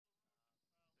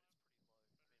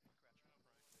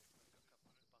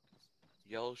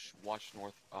Yellow, watch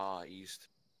north, east.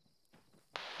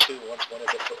 2, one is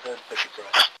a foothold, push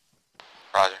across.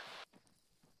 Roger.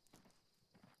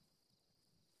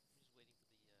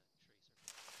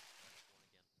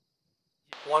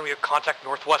 One, we have contact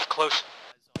northwest, close.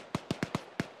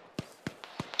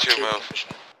 2 move.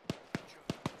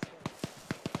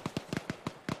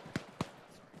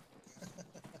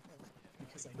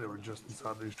 They were just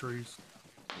inside these trees.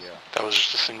 Yeah. That was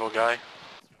just a single guy.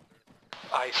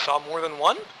 I saw more than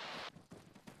one?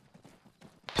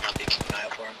 I'll be keeping an eye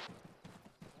out for him.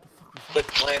 Quick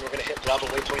plan, we're going to hit Bravo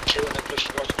waypoint 2 and then push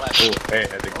northwest. Oh, hey, I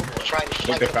think Trying to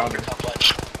flank they the found bunker him.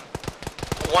 complex.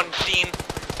 One seen.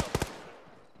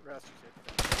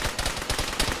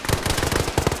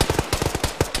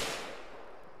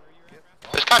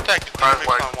 There's contact. Bravo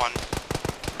 1.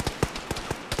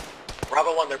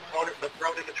 Bravo 1, they're prone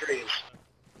in the trees.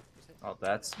 Oh,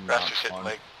 that's not Rastus hit fun.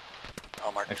 leg.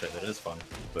 Oh, Mark. Actually, that is fun,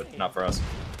 but not for us.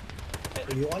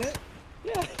 Do you want it?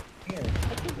 Yeah, Here.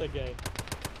 I killed that guy.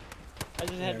 I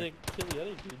just had to kill the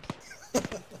other dudes.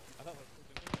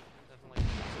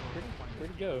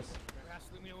 Where'd he go?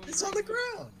 It's on the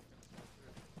ground.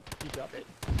 You dropped it?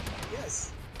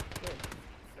 Yes. Good.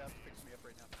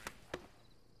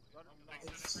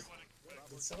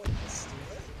 Did someone else steal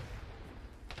it?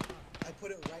 I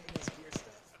put it right in his gear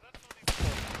stuff.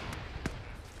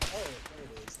 Oh, there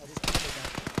it is. I'll just put it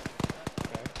back.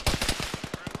 Okay.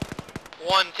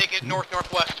 One, take it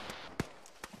northwest.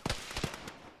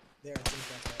 There, it's in the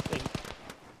backpack.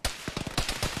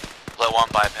 Let 1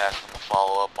 bypass and we'll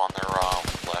follow up on their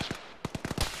left.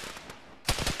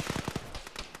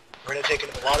 We're going to take a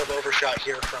lot of overshot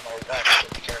here from our west, so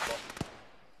be careful.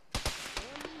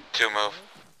 2 move.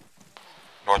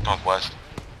 Northwest.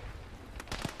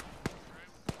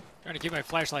 Trying to keep my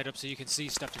flashlight up so you can see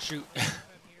stuff to shoot.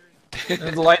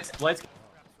 The lights.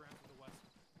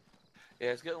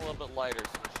 Yeah, it's getting a little bit lighter,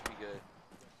 so it should be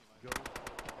good.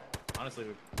 Honestly,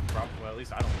 we probably, well, at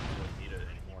least I don't really need it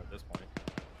anymore at this point.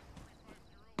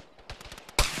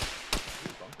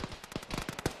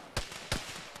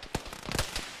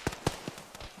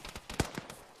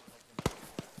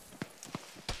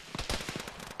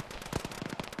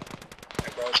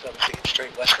 Alright, bro, let's go take it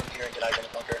straight west from here and get eyes on the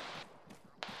bunker.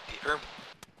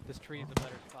 This tree is a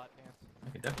better spot, Vance. I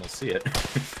can definitely see it.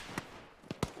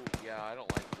 Ooh, yeah, I don't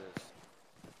like this.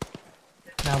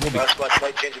 Now we'll be. Squad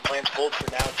slight change of plans. Hold for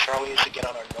now. Charlie needs to get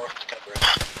on our north cover.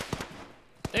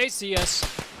 They see us.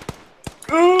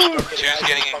 Two's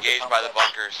getting engaged by the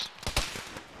bunkers.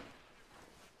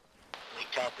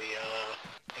 Leak copy.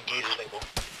 Engage is able.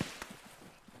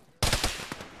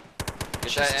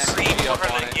 Get that Green, MPG we're up on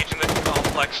trying to it. engage in the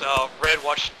complex. Red,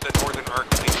 watch the northern arc,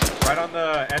 please. Right on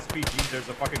the SPG, there's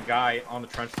a fucking guy on the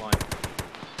trench line.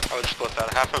 I would split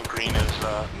that. Half of green is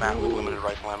Matt with limited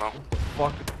rifle ammo.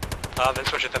 Fuck. Then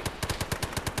switch it then.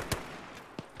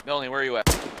 Melanie, where are you at?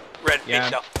 Red, Yeah.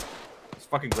 east south. There's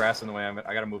fucking grass in the way.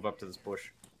 I gotta move up to this bush.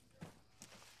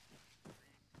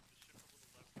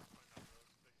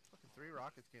 Fucking 3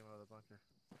 rockets came out of the bunker.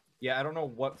 Yeah, I don't know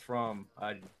what from.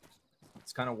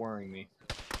 It's kind of worrying me.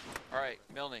 Alright,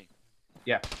 Milne.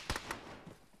 Yeah.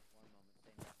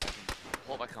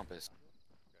 Pull up my compass.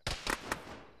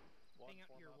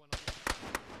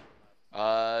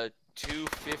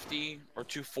 250 or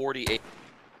 248.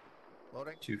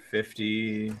 Loading.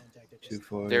 250,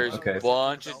 240. There's okay. a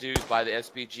bunch of dudes by the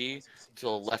SPG. To the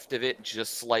left of it,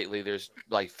 just slightly, there's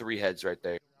like 3 heads right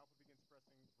there.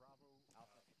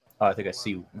 Oh, I think I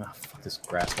see. Oh, fuck this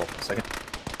grass hole for a second.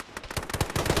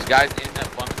 There's guys in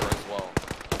that bunker as well.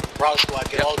 Bravo squad,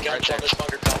 get all guns right on this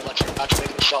bunker complex. We're about to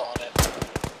make an assault on it.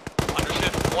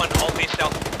 Understood. One, all base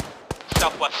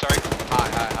southwest, sorry. Hi.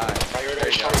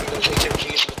 Prioritize targeting those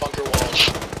HMGs in the bunker walls.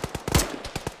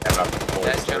 Yeah, about the hole,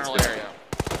 That so general it's good. area.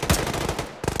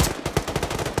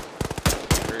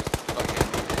 There's fucking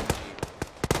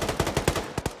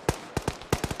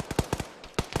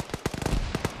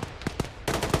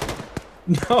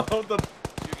MG. No, the. 2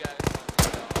 guys on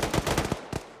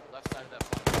the left side of that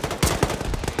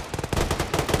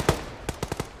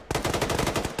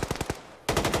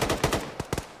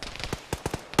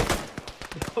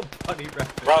Oh, bunny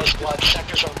rabbit. Bravo squad,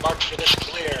 sectors are marked for this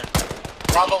clear.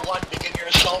 Bravo 1, begin your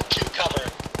assault to cover.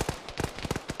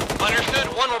 Understood.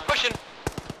 One, we're pushing.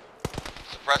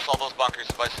 Suppress all those bunkers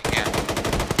as best you can.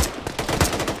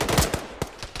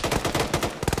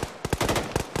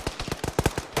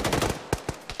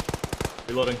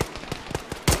 Reloading.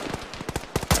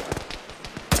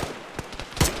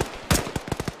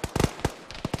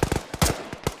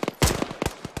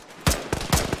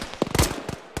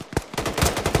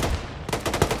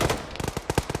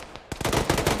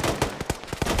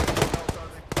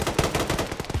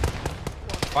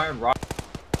 firing rockets.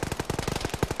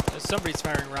 Somebody's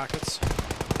firing rockets.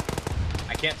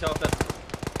 I can't tell if that's...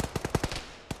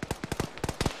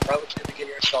 Bravo 2, begin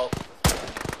your assault.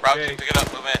 Bravo 2, pick it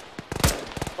up, move in.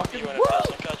 Fucking You want woo! to pass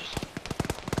like judges?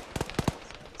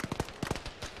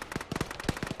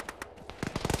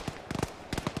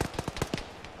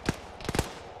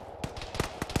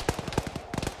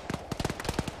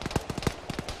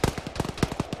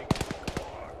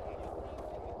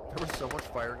 There was so much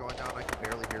fire going on, I could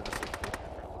barely hear the signal.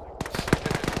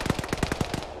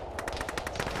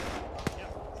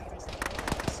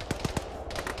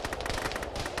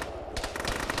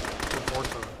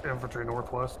 Infantry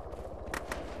northwest.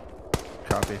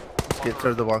 Copy. Let's get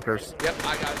to the bunkers. Yep,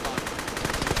 I got it on.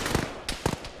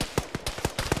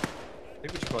 I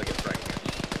think we should probably get fragged again.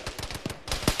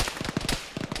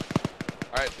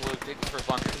 Alright, we'll take this for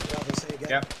bunkers. Bravo, say again.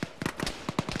 Yep.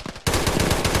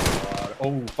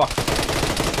 Oh, fuck.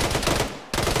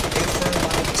 They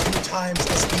furloughed 2 times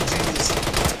SPGs.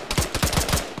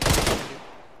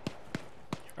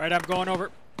 Alright, I'm going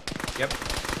over. Yep.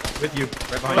 With you.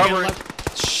 Right behind you. Covering.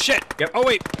 Shit! Yep. Oh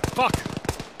wait, fuck.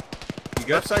 You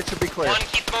good? Left side should be clear. 1,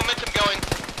 keep the momentum going.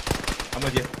 I'm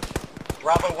with you.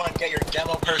 Bravo 1, get your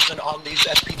demo person on these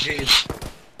SPGs.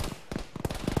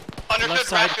 Left Understood,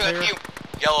 side Raptor, clear. that's you.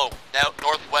 Yellow, now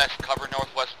northwest, cover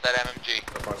northwest with that MMG.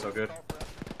 So far, so good.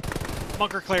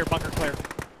 Bunker clear, bunker clear.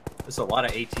 There's a lot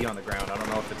of AT on the ground. I don't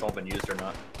know if it's all been used or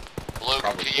not. Blue,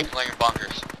 Probably. continue clearing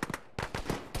bunkers.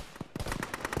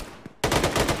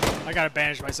 I gotta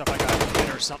bandage myself. I got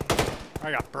hit or something. I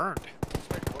got burned.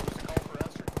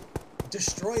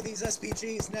 Destroy these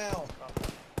SPGs now.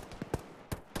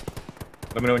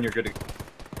 Let me know when you're good to...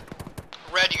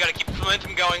 Red, you gotta keep the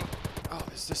momentum going. Oh,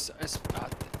 is this...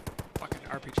 fucking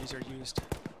RPGs are used.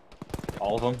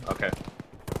 All of them? Okay.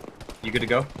 You good to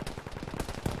go?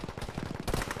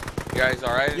 You guys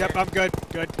alright? Yep, I'm good.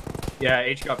 Good. Yeah,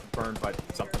 H got burned by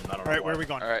something. I don't know. Alright, where are we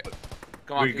going? Alright.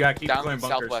 Come on, We gotta keep down going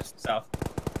bunkers. southwest. South.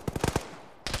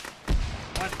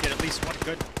 I want to get at least one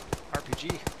good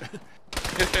RPG.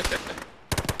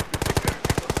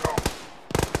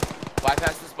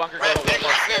 Bypass this bunker. Red, Go, go,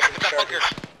 finish go. the bunker.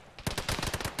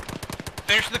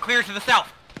 Finish the clear to the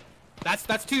south. That's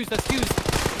twos. That's twos.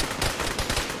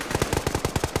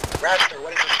 Raster,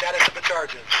 what is the status of the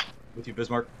charges? With you,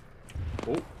 Bismarck.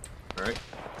 Oh. Alright.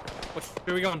 Where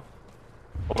are we going?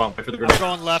 Hold on. Wait for the I'm grenade.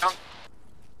 going left.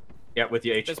 Yeah, with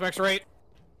you, H. Bismarck's right.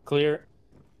 Clear.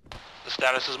 The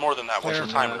status is more than that. What's the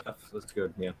timer? That's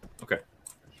good, yeah. Okay.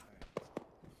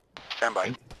 Stand by.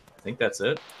 I think that's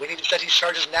it. We need to set these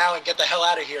charges now and get the hell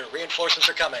out of here. Reinforcements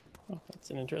are coming. Oh, that's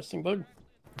an interesting bug.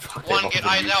 1, get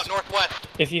eyes out northwest.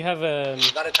 If you have a...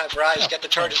 It's not a time for eyes. Get the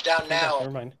charges down now.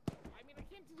 Never mind.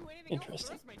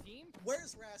 Interesting.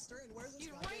 Where's Raster and where's the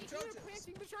goddamn charges?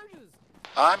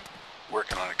 I'm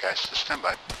working on it, guys. Just stand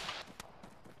by.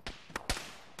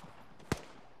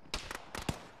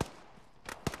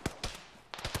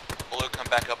 Blue, come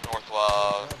back up north,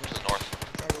 to the north.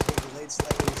 Charges were delayed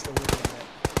slightly, we're still working on that.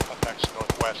 Contacts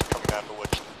northwest, coming down the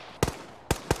woods.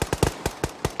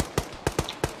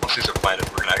 Once these are planted,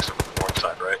 we're gonna exit from the north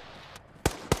side, right?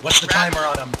 What's the timer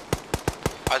on them?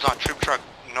 Eyes on troop truck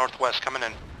northwest, coming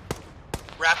in.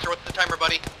 Raptor, what's the timer,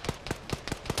 buddy?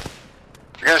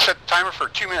 You're gonna set the timer for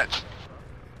 2 minutes.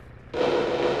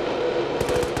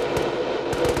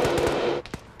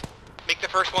 Make the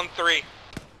first one 3.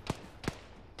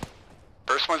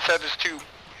 First one set is 2.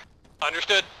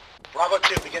 Understood. Bravo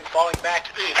 2, begin falling back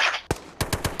east.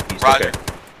 East, Roger. okay.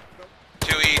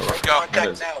 2 east, let's go.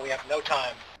 Contact now, we have no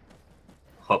time.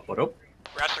 Up, what up?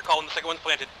 Raptor calling the second one's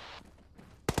planted.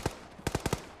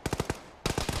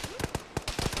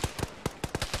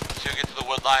 Get to the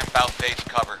wood line, bow face,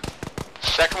 cover.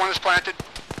 Second one is planted.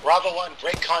 Bravo 1,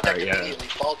 break contact Alright, yeah. immediately.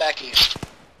 Fall back east.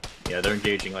 Yeah, they're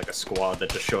engaging like a squad that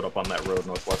just showed up on that road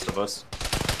northwest of us.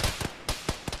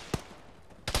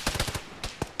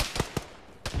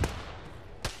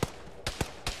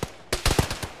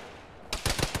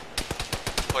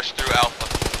 Push through Alpha.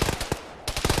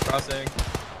 Crossing.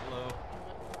 Hello.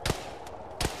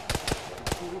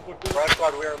 Bravo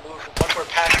Squad, we are moving. Once we're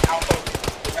past Alpha,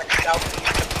 direct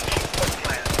southeast of the foot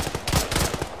plan.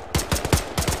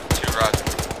 2, roger.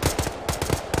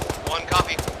 1,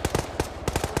 copy.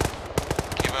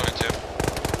 Keep moving, 2.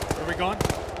 Where are we going?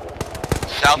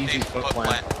 Southeast Easy foot foot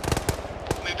plant. plant.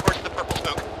 Move towards the purple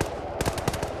smoke.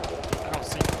 I don't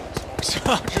see smoke, so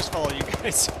I'll just follow you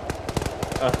guys.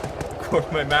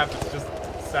 My map is just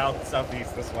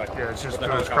southeast this way. Yeah, it's just Where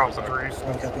the goes across the helicopters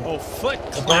trees. Okay. Oh, foot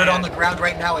The bird on the ground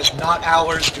right now is not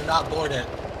ours. Do not board it.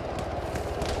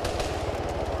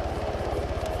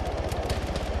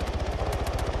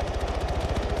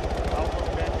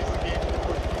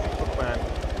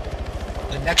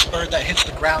 next bird that hits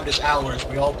the ground is ours.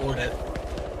 We all board it.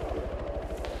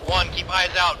 1, keep eyes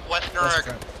out. West Nuremberg.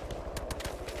 Western.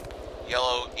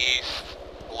 Yellow east,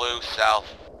 blue south.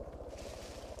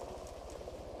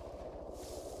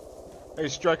 Hey,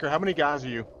 Striker, how many guys are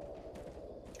you?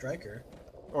 Striker?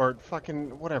 Or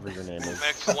fucking whatever your name is.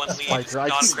 Max 1 lead. Striker, I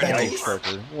keep Non-critical. saying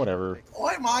Striker, whatever. Oh,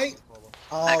 I might.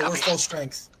 We're full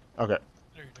strength. Okay.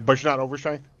 But you're not over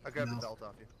strength? I got No. the belt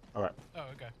off you. Alright. Oh,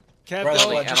 okay. Brother,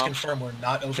 Really, just ammo? confirm we're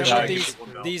not over Kevin,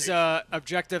 strength. these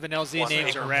objective and LZ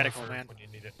names are radical, man.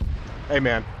 Hey,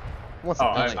 man. What's Oh,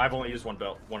 up? I've only used one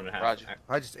belt, 1.5. Roger.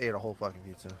 I just ate a whole fucking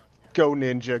pizza. Go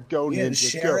ninja, go You didn't ninja,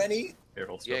 share go. any? Here,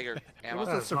 hold still. Jaeger. It Ammo. was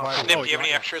a survival. Nip, do you have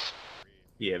any extras?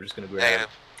 Yeah, I'm just gonna grab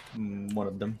Negative. one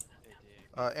of them.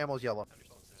 Ammo's yellow.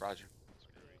 Roger.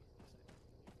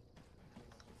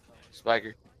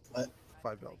 Spiker.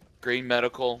 5 belt. Green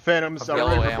medical. Phantoms, I'm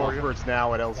Yellow ready for ammo. both birds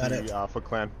now at Got LZ it. Foot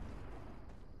Clan.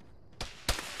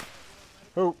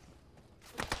 Who?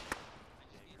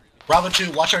 Bravo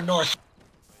 2, watch our north.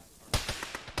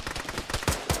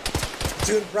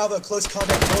 Dude, Bravo, close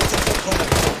contact, north and foot clan.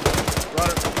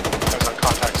 Guys on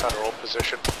contacts at our old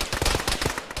position.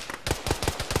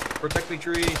 Protect the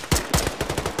tree.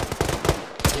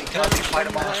 You cannot fight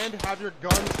them off. Land, have your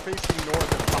guns facing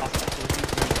north if possible.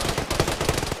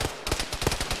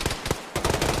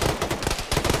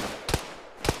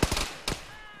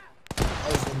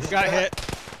 So we can Got hit.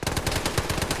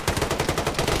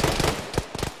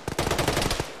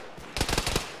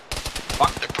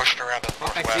 Fuck, they're pushing around the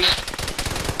northwest.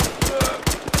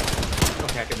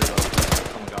 Okay, I can reload.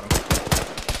 Someone got him.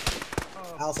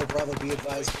 Alpha, Bravo, be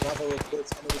advised. Bravo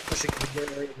reports enemy pushing into your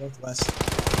area northwest.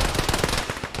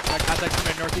 Got contact from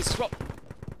the northeast as well.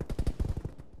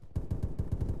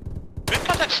 We have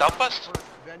contact southwest?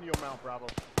 Then you'll mount Bravo.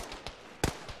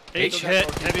 H hit,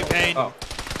 heavy pain. Oh.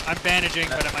 I'm bandaging,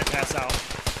 but I might pass out.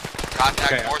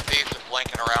 Contact Okay. northeast is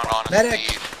flanking around on us. Medic!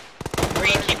 Steve.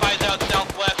 Green, keep eyes out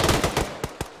southwest.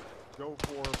 Go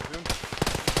for Boom.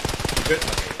 You good?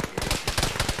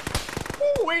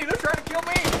 Oh, wait, they're trying to kill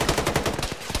me!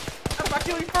 How did I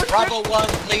kill you first? Bravo 1,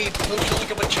 lead. Move to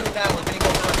Lincoln with 2 now. We're getting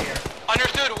over here.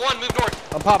 Understood. 1, move north.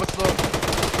 I'm popping slow.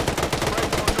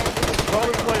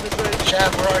 Bravo's playing this way.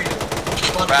 Chad, where are you?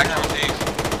 Just one Back now. northeast.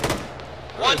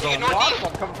 1, take it northeast.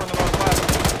 I'm coming from the northwest.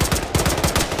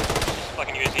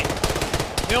 Fucking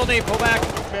UAZ. Mildy, pull back.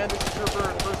 Man, this is your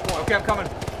bird, first one. Okay, I'm coming.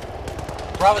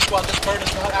 Bravo squad, this bird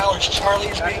is not ours. Charlie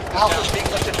is being, Alpha's being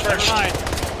lifted Never first. mind.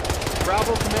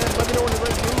 Bravo command, let me know when you're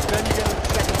ready to move, then you get the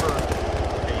second bird.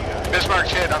 Bismarck's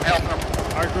hit, I'm helping him.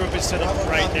 Our group is to the Bravo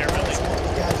right copy, there, Bravo's Mildy.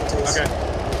 multiple casualties. Okay.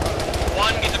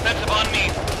 1, get defensive on me.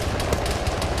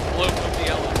 Blue from the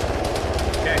yellow.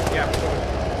 Okay, yeah.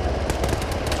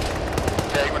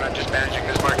 Okay, when I'm just managing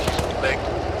Bismarck, he's leg.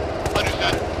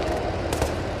 Understood.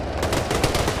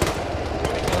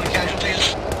 Only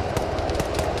casualties.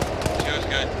 2 is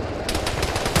good.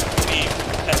 Leave.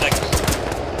 10 seconds.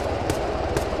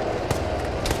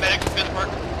 Medics, Bismarck.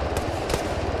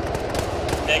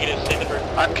 Negative, stay the bird.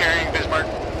 I'm carrying Bismarck.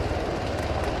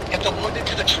 Get the wounded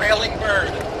to the trailing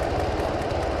bird.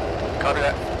 Copy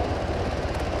that.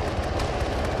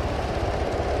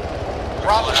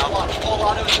 Bravo squad, full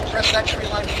auto suppress that tree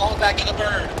line, fall back to the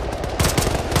bird.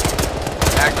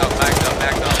 Back up, back up,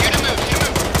 back up. Shoot a move, shoot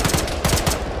a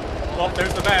move. Oh,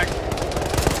 there's the bag.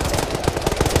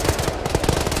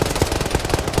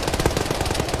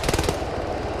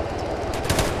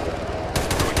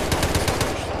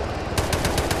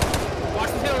 Watch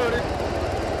the tail rotor.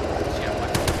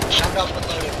 Sound off when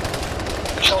loaded.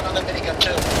 I'm showing on the minigun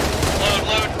too. Load,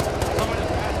 load. Someone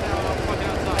just passed out. I'm fucking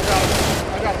outside.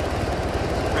 I got him.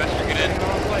 Rest, you're good in.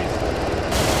 Wrong place.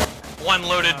 1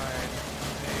 loaded.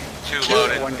 2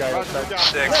 loaded. One guy outside.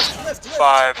 6, Lift.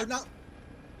 5. Or not.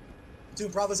 2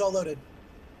 Bravo's all loaded.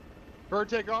 Bird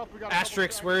take off, we got a couple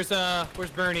Asterix,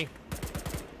 where's Bernie?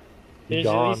 There's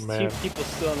Gone, at least man. 2 people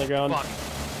still on the ground. Fuck.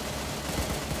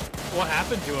 What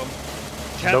happened to him?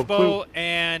 No Tempo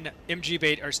and MG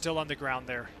Bait are still on the ground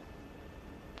there.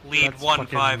 Lead That's 1,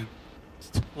 5.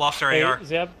 Lost our Hey, AR.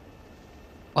 Zab.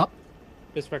 What?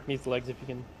 Bismarck needs legs if you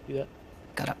can do that.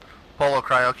 Got it. Polo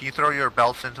Cryo, can you throw your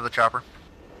belts into the chopper?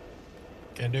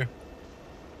 Can do.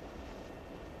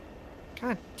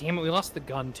 God damn it, we lost the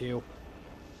gun too.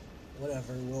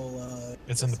 Whatever, we'll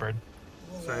It's in the bird.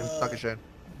 Sorry, fucking Shane.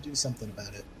 do something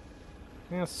about it.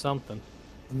 Yeah, something.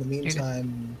 In the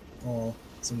meantime, well,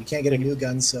 so you can't get a new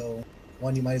gun, so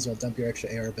 1, you might as well dump your extra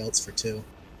AR belts for 2.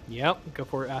 Yep, go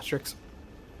for it, Asterix.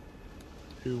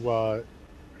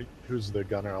 Who's the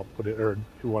gunner? I'll put it, or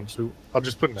who wants to? I'll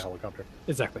just put it in the helicopter.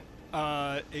 Exactly.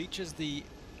 H is the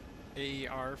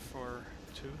AR for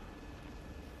 2.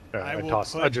 Yeah,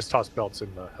 I just tossed belts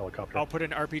in the helicopter. I'll put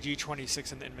an RPG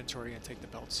 26 in the inventory and take the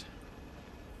belts.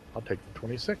 I'll take the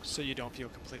 26. So you don't feel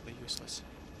completely useless.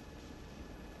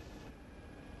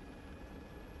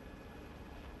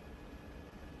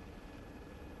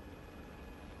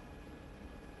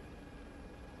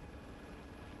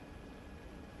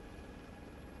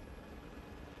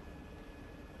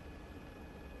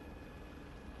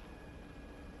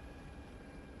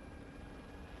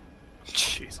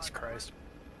 Jesus Christ.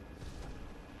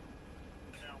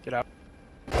 Get out.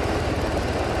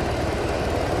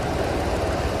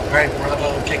 Alright,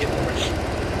 Bravo, take it north.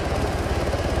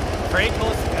 Frank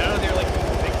calls out of there like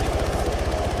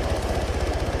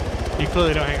You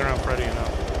clearly don't hang around Freddy enough.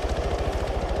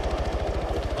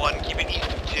 1, keep it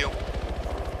east of 2.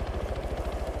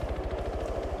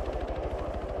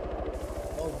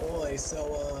 Oh boy,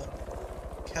 so,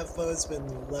 Kevbo's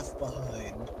been left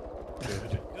behind.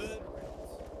 Good.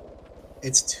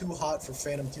 It's too hot for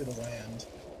Phantom 2 to land.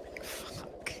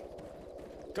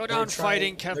 Go down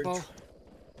fighting, Kevbo.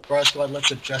 Broad Squad,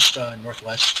 let's adjust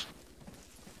northwest.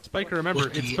 Spiker, remember,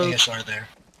 With it's the both. ASR there.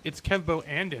 It's Kevbo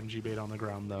and MG Bait on the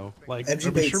ground, though. Like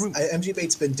MG Bait's, MG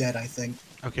Bait's been dead, I think.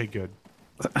 Okay, good.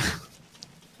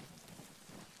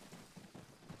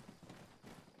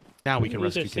 Now we can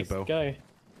rescue Kevbo. Guy.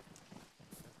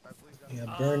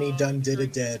 Yeah, Bernie done did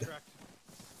it dead.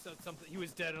 So something, he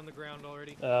was dead on the ground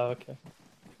already. Oh, okay.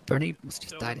 Bernie must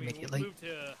have died We'll immediately. move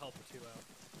to help the 2 out.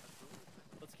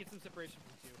 Let's get some separation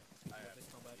from 2.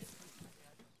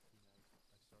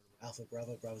 Alpha,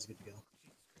 Bravo, Bravo's good to go.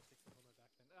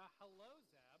 Hello,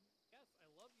 Zab. Yes, I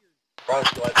love your... Bravo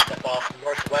Squad, step off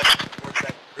northwest towards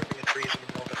that grouping of trees in the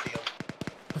middle of the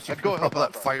field. I'd go help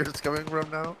that fire that's coming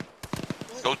from now.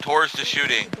 Go towards the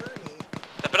shooting.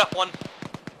 Step it up 1.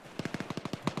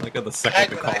 Like at the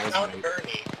second the call I was found made.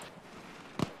 Bernie.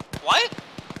 What?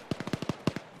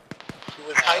 He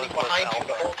was hiding behind you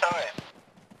the whole time.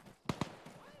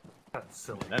 That's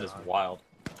silly. That is wild.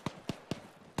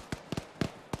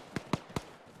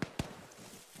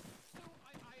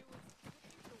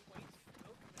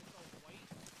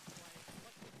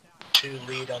 To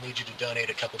lead, I'll need you to donate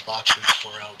a couple boxes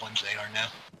for ones they are now.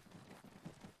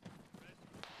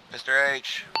 Mr.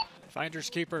 H. Finders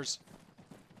keepers.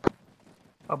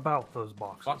 About those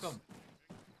boxes. Fuck them.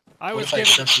 I What was if I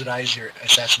given subsidize your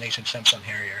assassination attempts on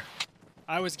Harrier?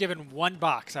 I was given 1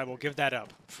 box. I will give that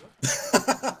up.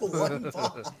 1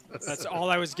 box. That's all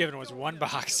I was given was 1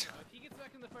 box.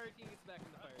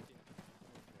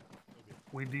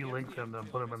 We de-link them and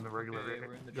put them in the regular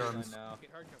guns.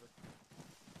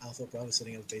 Alpha Bravo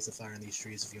setting up a base of fire in these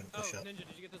trees if you want to push up. Ninja, did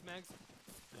you get those mags?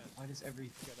 Why does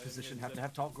every position have to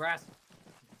have tall grass?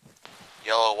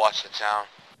 Yellow, watch the town.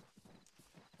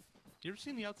 You ever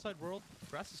seen the outside world?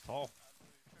 Grass is tall.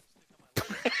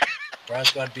 Bravo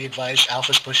Squad, be advised,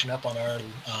 Alpha's pushing up on our,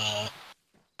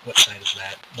 what side is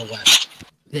that? The west.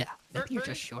 Yeah, maybe you're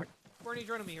just short. Bernie,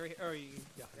 join me here. Oh, you,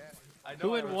 yeah. I know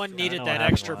Who I in was one trying- needed I that know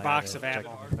what extra happened box while I of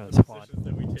was ammo? checking for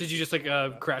the Did you just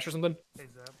like crash or something?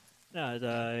 No,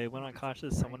 I went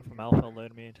unconscious. Someone from Alpha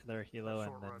loaded me into their helo,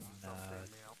 and then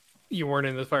You weren't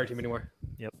in the fire team anymore.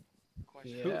 Yep.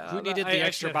 Who needed the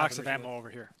extra box of ammo over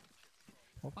here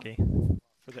Okay.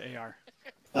 for the AR?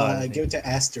 Give it to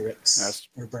Asterix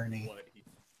or Bernie.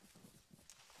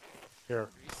 Here.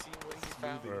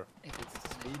 I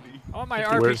want my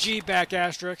Where's- RPG back,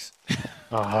 Asterix.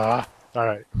 Uh-huh.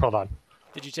 Alright, hold on.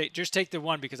 Did you just take the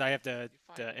 1 because I have the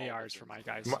ARs for my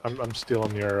guys? I'm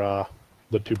stealing your,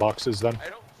 the 2 boxes then.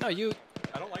 No, you.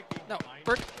 I don't like being No, behind.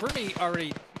 Bernie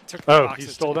already took the Oh, boxes.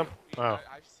 he stole them? Oh.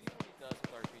 I've seen what he does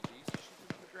with RPGs. He shoots them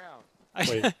to the ground.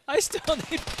 Wait. I still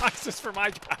need boxes for my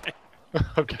guy.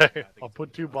 Okay, I'll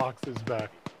put 2 boxes back.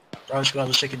 Bravo Squad,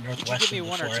 let's take it Did you northwest give me from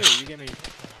the 1 or 2? forest. You give me.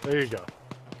 There you go.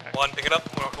 1, pick it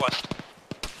up, northwest.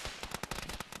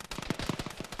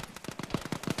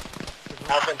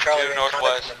 Alpha and Charlie, Two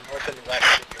northwest. from the north and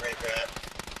west if you're ready for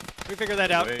that. We figure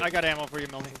that out. Wait. I got ammo for you,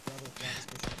 Milne.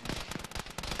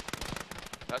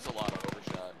 That's a lot of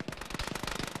overshot.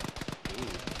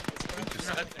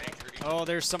 Oh,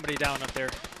 there's somebody down up there.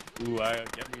 Ooh,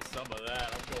 get me some of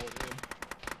that. I'm going in.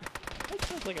 That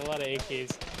sounds like a lot of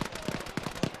AKs.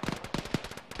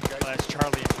 Well, that's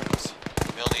Charlie in front of us.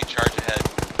 Milne, charge ahead.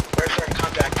 Where's our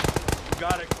contact? You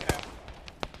got it, Cap.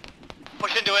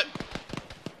 Push into it.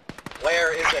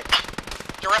 Where is it?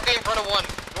 Directly in front of 1,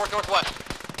 north-northwest.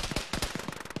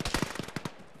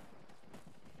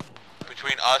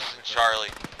 Between us and Charlie.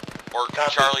 Or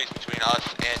Copy. Charlie's between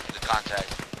us and the contact.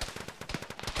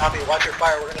 Copy, watch your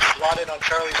fire. We're going to slot in on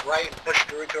Charlie's right and push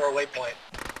through to our waypoint.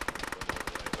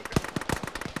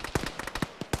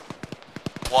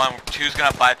 1, 2's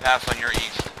gonna bypass on your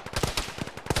east.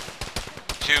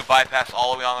 2, bypass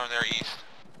all the way on their east.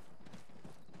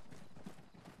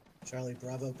 Charlie,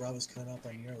 Bravo. Bravo's coming up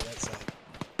on your right side.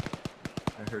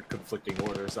 I heard conflicting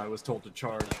orders. I was told to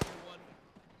charge.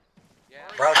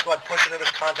 Bravo squad, push into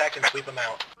this contact and sweep them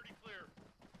out.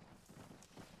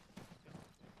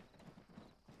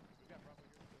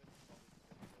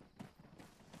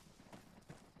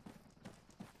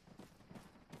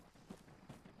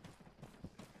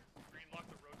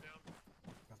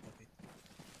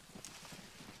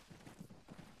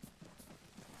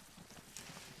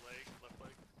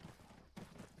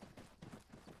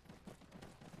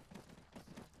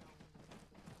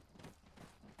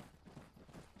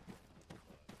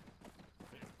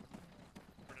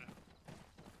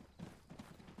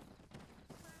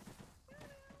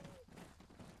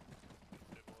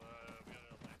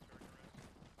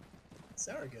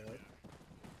 Sourgoat.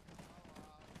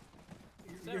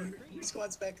 Your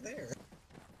squad's back there.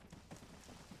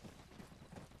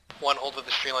 1, hold with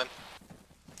the tree line.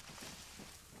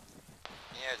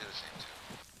 Yeah, do the same too.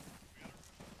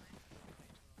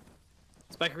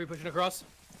 Spike, are we pushing across?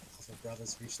 Alpha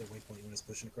Bravo's reached their waypoint. You want us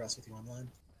pushing across with you online?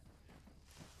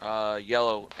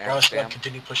 Yellow. Bravo squad,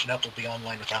 continue pushing up. We'll be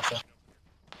online with Alpha.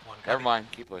 Never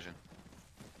mind. Keep pushing.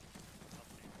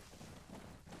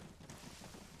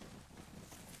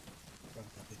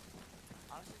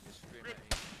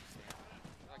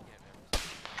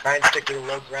 Try and stick to the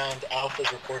low ground.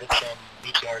 Alpha's reported some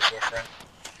BTRs to our front.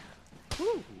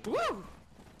 Woo! Woo!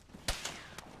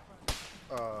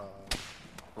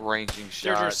 Ranging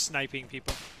They're shot. just sniping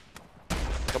people.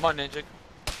 Come on, Ninja.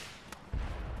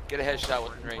 Get a headshot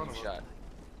with a ranging shot.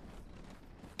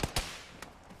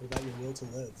 What about your will to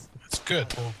live? That's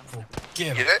good. We'll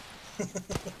get Get it. it?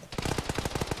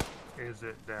 Is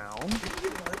it down? You can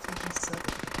get an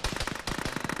RPG-7.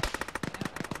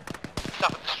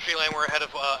 Stop at the tree line. We're ahead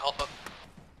of Alpha.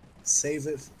 Save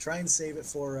it. Try and save it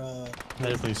for.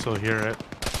 Definitely still hear it.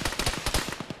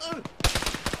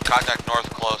 Contact north,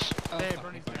 close. Hey,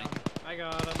 Bernie's down. I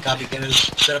got him. Copy, Gunners.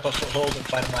 Set up a foothold and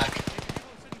fight him back.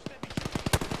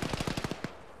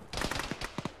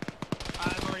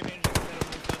 I'm already managing to get him.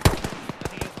 I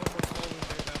think he has one more small wound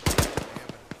there,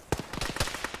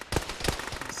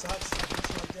 Such.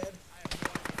 Dead.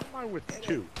 Am I with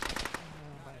 2?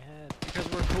 My head. Because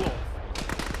we're cool.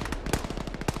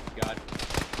 God.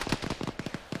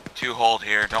 2 hold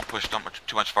here. Don't push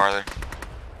too much farther.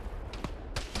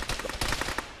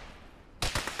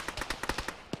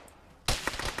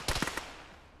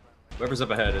 Whoever's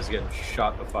up ahead is getting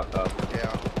shot the fuck up.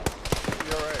 Yeah.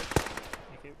 You're right.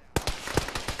 Thank you.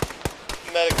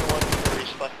 Medic 1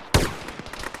 resupply.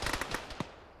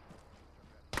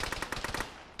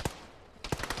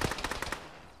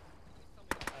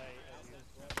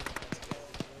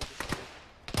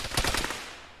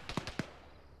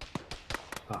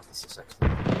 Oh, this is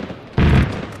excellent.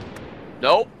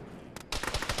 Nope.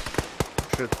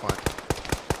 Shit's fine.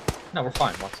 No, we're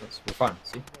fine. Watch this. We're fine.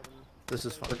 See? This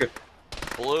is fine. We're good.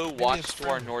 Blue, watch to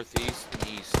our northeast and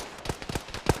east.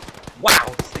 Wow,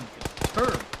 this thing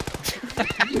turned.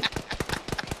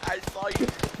 I saw you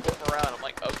flip around. I'm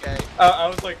like, okay. I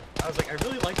was like, I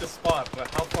really like this spot, but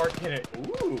how far can it?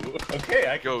 Ooh,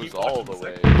 okay, I can Goes keep all watching the this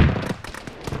way.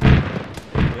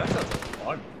 That sounds like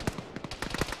fun.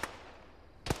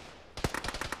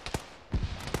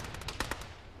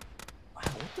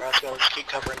 Rosche, let's keep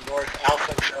covering north.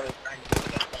 Alpha and Charlie trying to do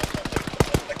that.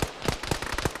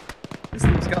 This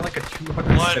thing's got like a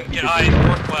 270 get eyes degree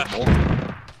northwest. angle.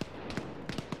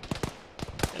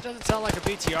 It doesn't sound like a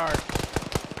BTR.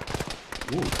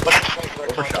 Ooh, Look at 24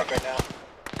 contact right now.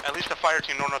 At least a fire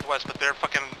team northwest, but they're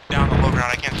fucking down the low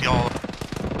ground. I can't see all of them.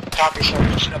 Copy, so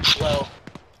pushing up slow.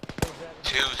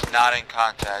 2's not in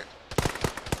contact.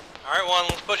 Alright, 1,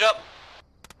 let's push up.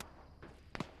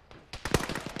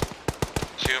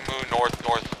 2 move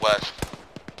northwest.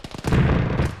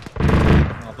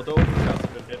 oh, but the overshot's a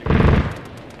good hitting.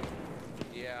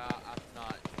 Yeah, I'm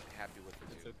not happy with it.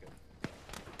 It's okay.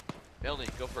 Milne,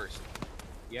 go first.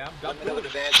 Yeah, I'm One done. minute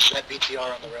advance, that BTR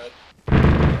on the road.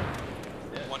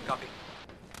 Yeah. 1 copy.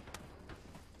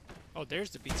 Oh, there's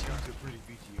the BTR. It's a pretty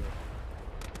BTR.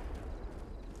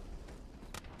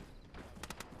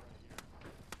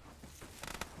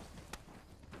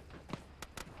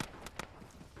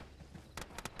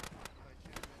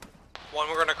 One,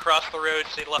 we're gonna cross the road,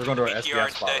 stay left We're going to our BTR SBF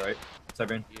and spot, stay. right?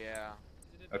 Cyprian? Yeah.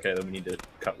 Okay, then we need to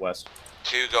cut west.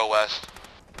 2 go west.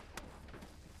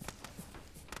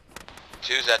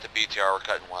 2's at the BTR, we're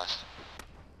cutting west.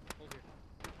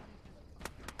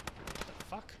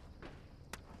 Fuck.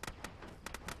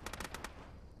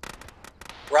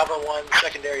 Bravo 1,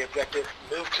 secondary objective.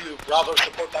 Move to Bravo,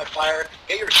 support that fire.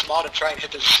 Get your SMOT and try and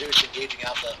hit the Zeus engaging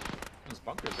Alpha. There's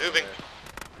bunkers Moving.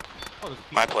 Oh, there's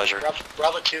My pleasure.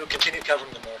 Bravo 2, continue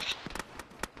covering the north.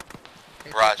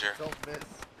 Roger. Don't miss.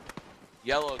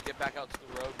 Yellow, get back out to the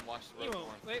road and watch the road north.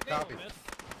 They won't miss. It's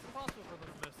impossible for them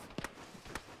to miss.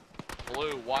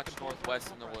 Blue, watch northwest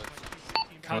in the woods.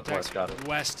 Contact got it.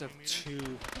 west of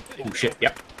 2. Oh shit,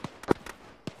 yep.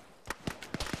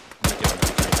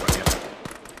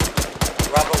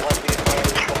 Bravo 1, be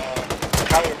advised,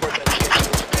 Charlie reports that TSU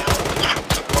is down.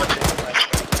 Watching west.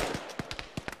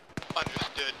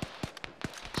 Understood.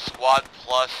 Squad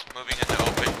plus moving into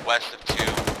open west of 2,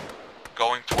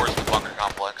 going towards the bunker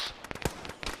complex.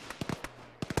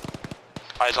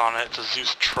 Eyes on it, it's a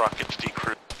Zeus truck, it's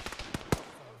decrew.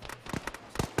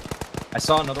 I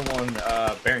saw another one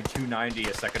bearing 290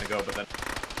 a second ago, but then...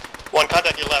 One,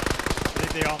 contact your left.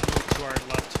 They all moved to our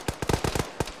left.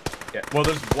 Yeah, well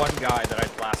there's one guy that I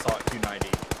last saw at 290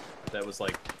 that was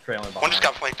like trailing behind. One just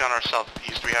got flanked down our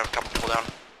southeast, we have a couple people down.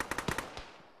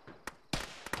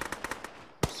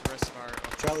 Where's the rest of our...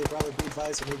 Charlie, Bravo, be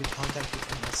advised, there may be contact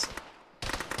between us.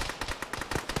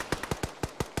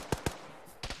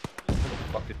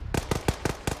 Fuck it.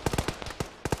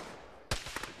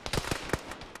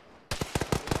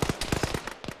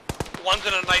 One's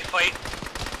in a knife fight.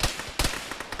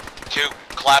 2,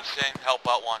 collapsing, help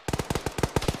out 1.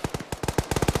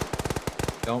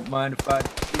 Don't mind if I...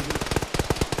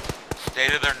 Stay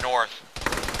to their north.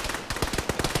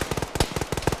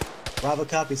 Bravo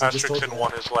copies, I just told you. Asterix in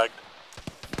 1 is legged.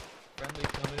 Friendly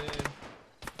coming in.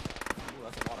 Ooh,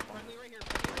 that's a lot of fun. Friendly right here,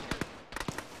 friendly right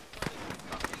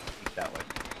here. That way.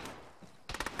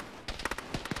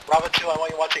 Bravo 2, I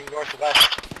want you watching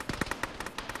northwest.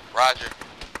 Roger.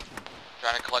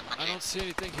 Trying to collect my I team. don't see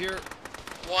anything here.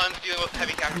 One's dealing with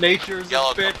heavy casualties. Nature's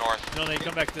Yellow, a bit... come north. No, they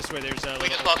come back this way. There's a... We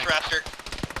just lost Raster.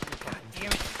 God damn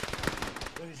it.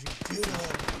 What did you do to him?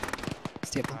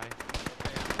 Stable.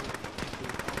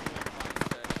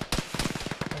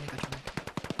 Already got your mic.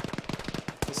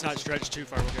 Let's not stretch too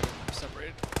far. We'll get it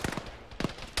separated.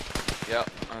 Yep,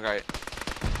 okay.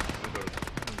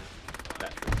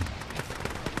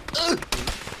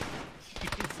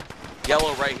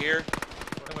 Yellow right here.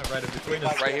 Right in between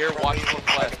us. Right here, watch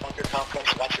northwest. Bunker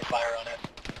complex, watch your fire on it.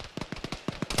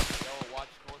 Yellow, watch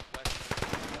northwest.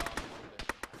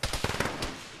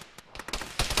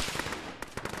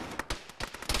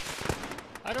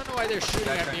 I don't know why they're shooting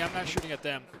at me. I'm not shooting at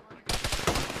them.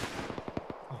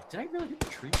 Oh, did I really hit the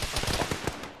tree?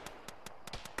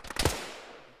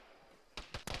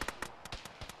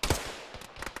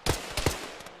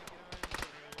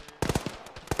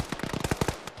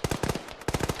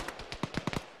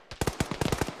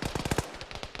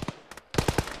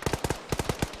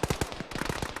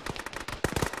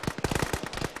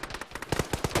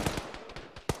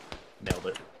 Nailed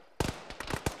it.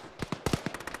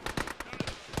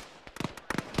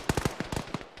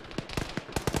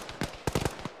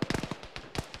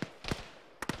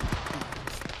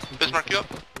 Bismarck, you up?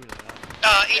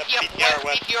 ATR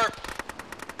west, ATR.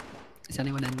 Is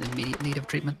anyone in immediate need of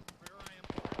treatment?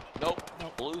 Nope.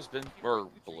 Blue's been... Or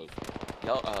blue.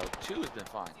 Yellow, 2 has been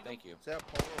fine. Thank you.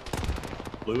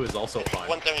 Blue is also fine.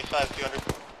 175, 200.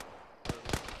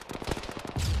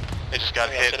 They just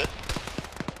got hit.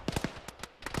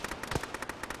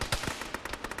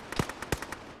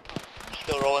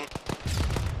 Still rolling.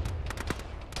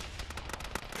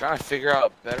 Trying to figure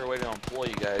out a better way to employ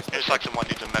you guys. It's like someone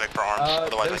needs a medic for arms,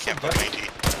 otherwise I can't put an AT.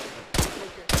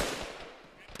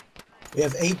 We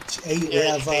have we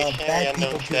have bad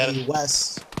people to the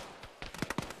west.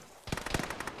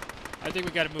 I think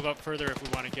we got to move up further if we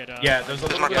want to get... yeah, there's a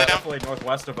little bit definitely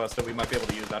northwest of us that we might be able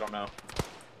to use. I don't know.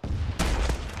 2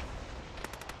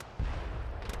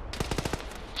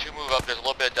 move up, there's a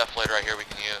little bit of deflator right here we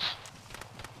can use.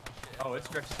 Oh, it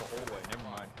stretches the whole way. Never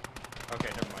mind. Okay,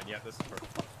 never mind. Yeah, this is perfect.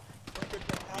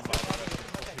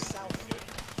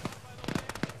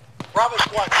 Bravo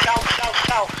squad,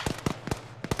 south.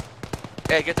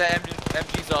 Hey, get that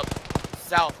MGs up.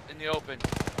 South, in the open.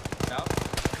 South?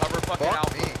 Cover fucking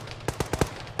Alpha.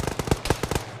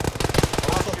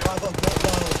 Bravo, get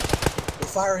low. We're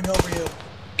firing over you.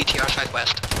 ETR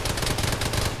southwest.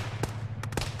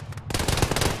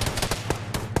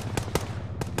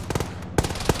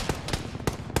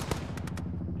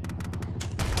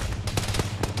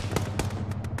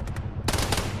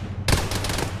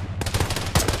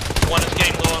 One is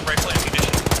getting low on right flank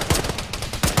condition.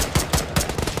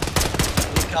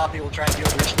 Good copy, we'll try and deal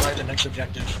with resupply the next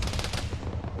objective.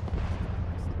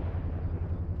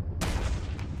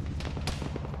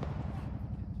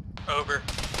 Over.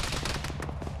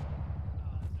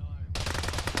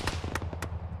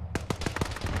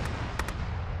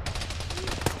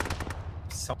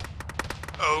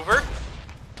 Over.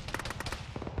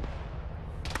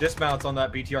 Dismounts on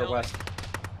that BTR west.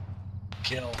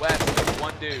 Kill. West,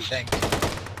 one dude. Thank.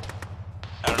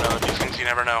 I don't know, these things you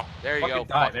never know. There you go.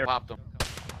 Die, Fucking popped him.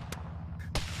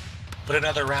 Put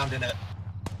another round in it.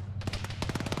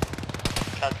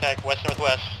 Contact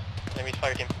west-northwest. Enemy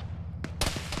fire team.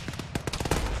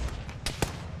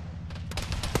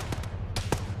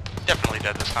 Definitely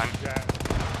dead this time.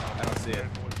 I don't see it.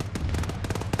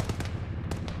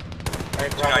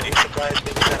 Alright, Bravo, be surprised,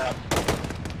 get set up.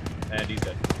 And he's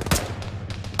dead.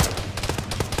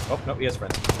 Oh, no, he has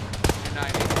friends.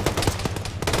 290.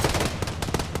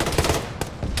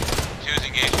 Two's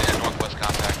engaged in northwest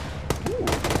contact.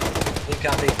 Lead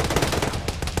copy.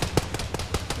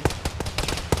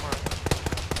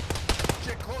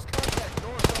 Close contact,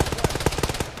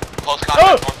 north-northwest. Close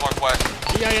contact, north-northwest.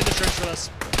 DI in the trench with us.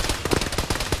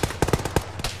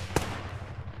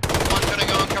 One's gonna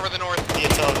go and cover the north.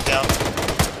 DSL is down.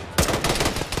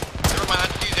 Never mind,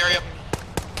 that's D's area.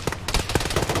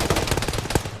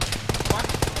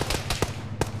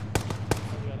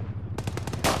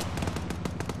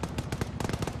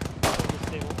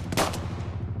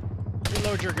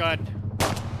 Reload your gun.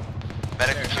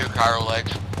 Medic 2, Cairo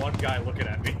legs. One guy looking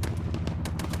at me.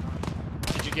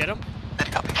 Did you get him?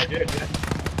 I did, yeah.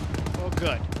 Oh,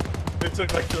 good. It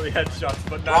took like 3 headshots,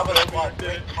 but not Bravo that squad, did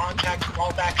it. contact,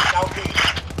 fall back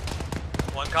southeast.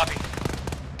 One copy.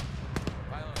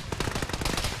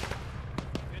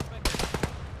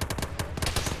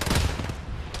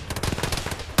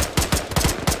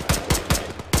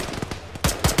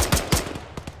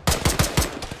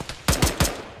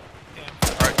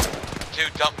 Alright, 2,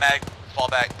 dump mag, fall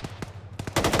back.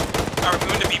 Alright, we're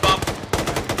moving to B-bomb.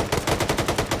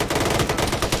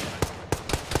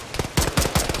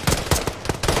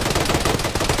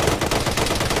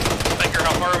 Baker,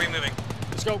 how far are we moving?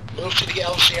 Let's go. Move to the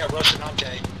LC at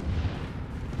Rocinante.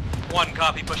 One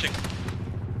copy, pushing.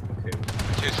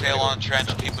 2, sail on trench,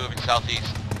 keep moving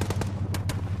southeast.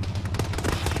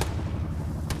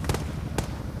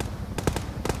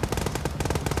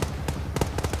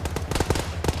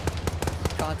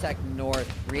 Contact north.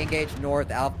 Re-engage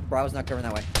north. Alpha Bravo's not covering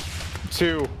that way.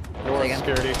 2, north again.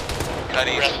 security. Cut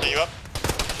east. Are you up?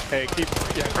 Hey, keep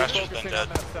Ruster's been focusing dead. on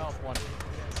that south one.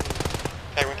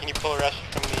 Hey, can you pull a rest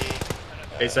from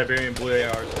the... Hey, Siberian Blue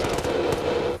ARs.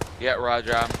 Yeah,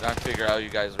 Roger. I'm figuring out you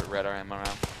guys are red ammo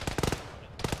now.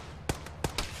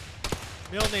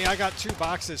 Milne, I got 2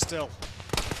 boxes still.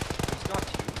 It's got 2.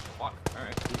 Fuck.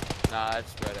 Alright. Nah,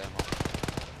 it's red ammo.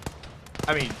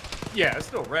 I mean, yeah, it's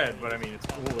still red, but I mean, it's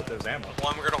cool with those ammo.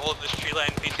 One, we're gonna hold this tree line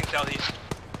facing southeast.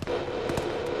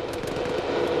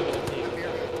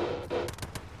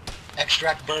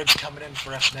 Extract birds coming in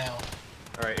for us now.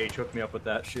 Alright, H, hook me up with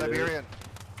that shit. Siberian.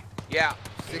 Yeah.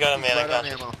 You got a man, I right got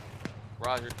on you. ammo.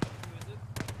 Roger. Do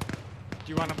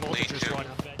you want them both or Lead just two. one?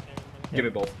 Give me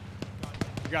both.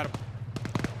 You got him.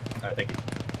 Alright, thank you.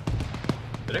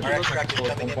 Did Our everyone extract is look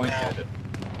coming in point? now. Yeah, I did.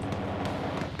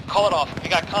 Call it off. We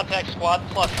got contact squad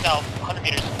plus south, 100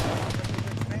 meters.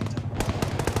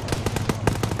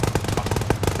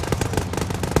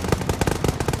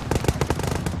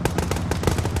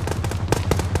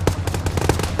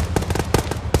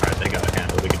 Alright, they got it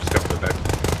handled. We can just cover the back.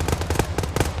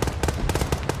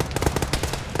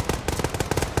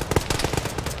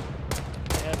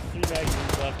 I have 3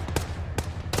 magazines left.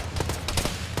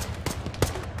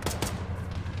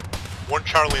 One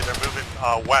Charlie, they're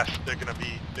moving west. They're gonna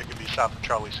be south of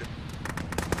Charlie soon.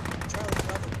 Charlie,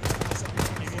 Bravo,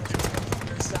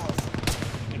 you're south.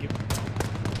 Thank you.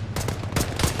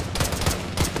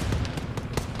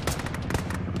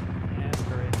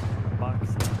 Aspirate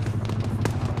box.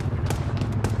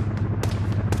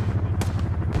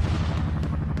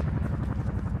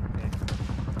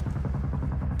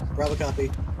 Bravo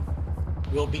copy.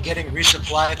 We'll be getting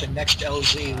resupply at the next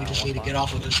LZ. We just need to get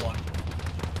off of this one.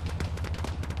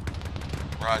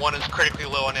 Right. One is critically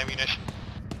low on ammunition.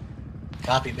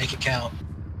 Copy, make it count.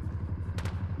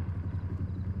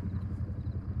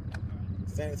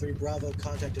 Phantom 3 Bravo,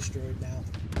 contact destroyed now.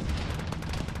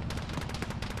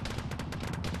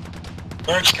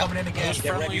 Birds coming in again,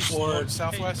 get ready for...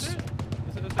 southwest.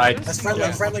 That's friendly,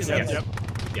 Yeah. friendly, Yep, friendly. yep.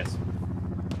 Yes.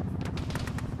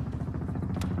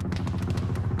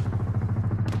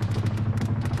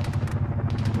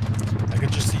 I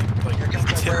could just see like Here comes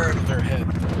the my tip bird. of their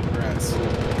head through the grass.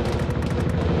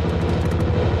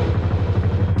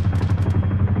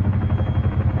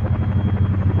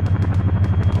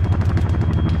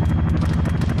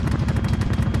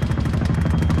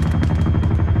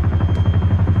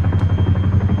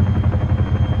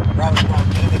 Bravo squad,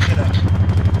 get in the kid up.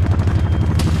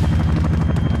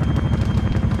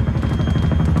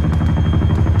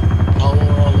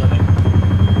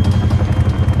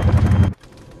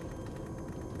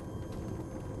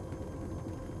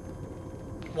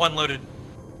 One loaded.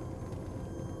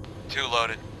 2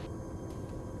 loaded.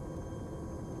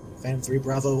 Phantom 3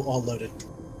 Bravo, all loaded.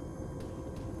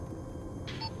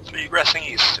 3 egressing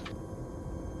east.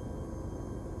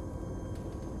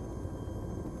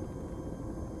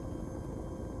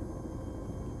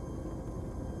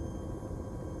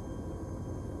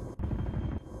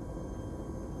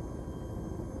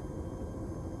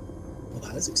 Well,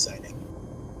 that was exciting.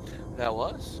 That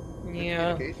was.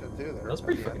 Yeah. Communication, too, there. That's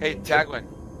pretty Hey, Tagwin.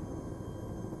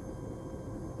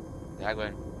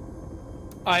 Tagwin.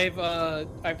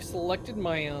 I've selected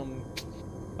my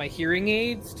my hearing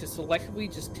aids to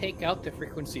selectively just take out the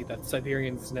frequency that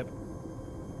Siberian snip.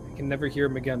 I can never hear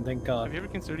him again, thank God. Have you ever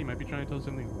considered he might be trying to tell us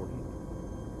something important?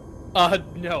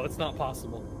 No, it's not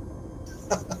possible.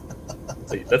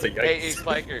 That's a yikes. Hey,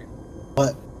 Spiker.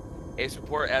 What? Ace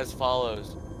report as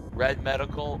follows: red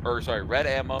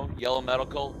ammo, yellow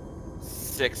medical,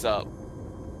 6 up.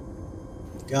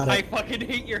 Got it. I fucking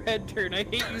hate your head turn. I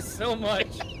hate you so much.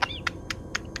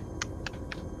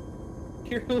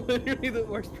 You're literally the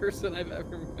worst person I've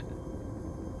ever met.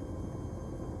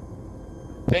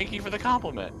 Thank you for the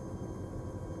compliment.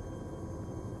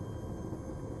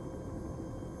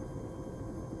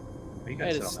 I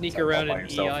had to sneak around an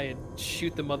EI and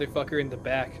shoot the motherfucker in the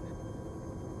back.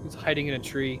 He was hiding in a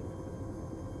tree.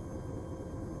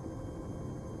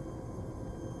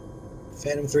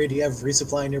 Phantom 3, do you have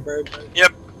resupply in your bird?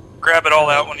 Yep. Grab it all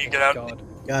out when you get out. God.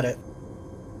 Got it.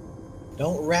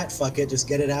 Don't rat fuck it, just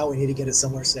get it out. We need to get it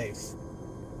somewhere safe.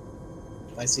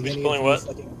 If I see any of you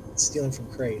fucking stealing from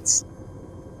crates,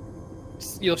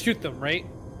 You'll shoot them, right?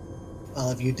 I'll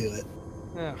have you do it.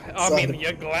 I mean,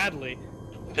 yeah, gladly.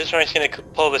 This one's gonna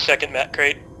pull the second mat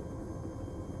crate.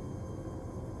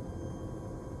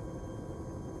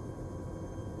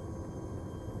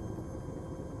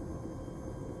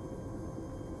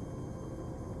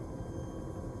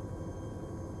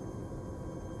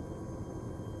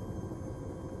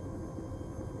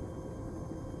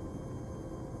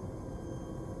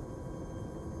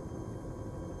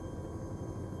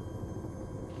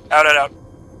 Out.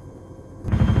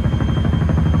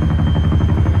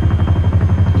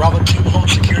 Bravo 2, hold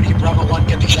security. Bravo 1,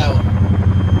 get these out.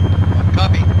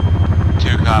 Copy.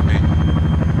 2 copy.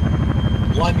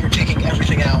 1, you're taking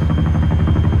everything out.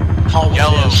 Call what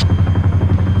Yellow. it is.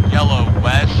 Yellow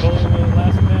west.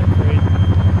 Last man crate.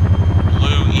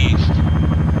 Blue east.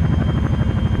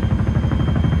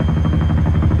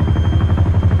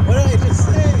 What did I just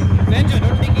say? Ninja,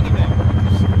 don't take anything.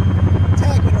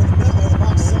 Tagman, are the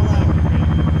boxes all out?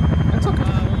 That's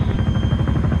okay.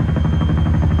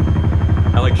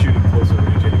 I like shooting closer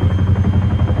range anyway.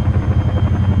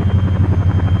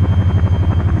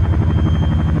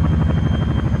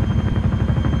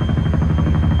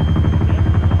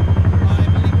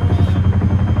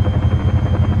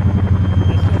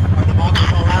 Are the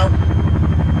boxes all out?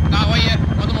 Not quite yet.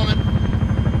 One moment.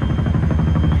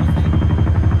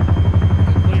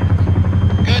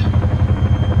 Good.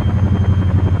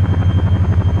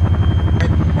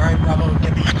 Alright, Bravo,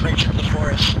 get these crates into the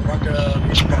forest. Mark a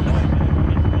resupply point.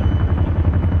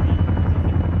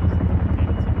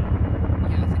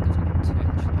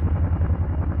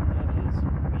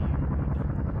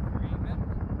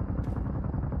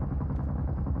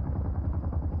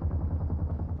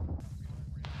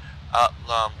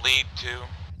 Lead 2.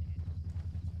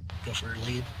 Go for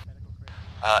lead.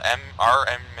 Our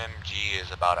MMG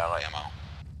is about out of ammo.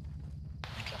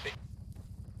 Copy.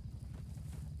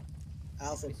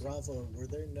 Alpha Bravo, were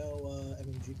there no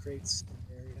MMG crates in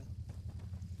the area?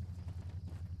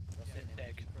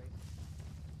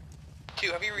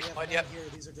 2, have you We have resupplied none yet? here,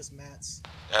 these are just mats.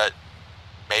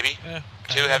 Maybe? Yeah,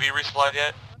 2, have you resupplied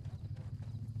yet?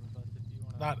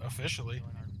 Not officially.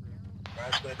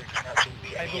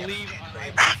 I believe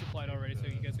I've resupplied already, so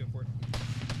you guys go for it.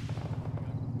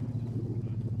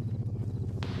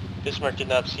 Bismarck did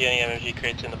not see any MMG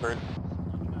crates in the bird.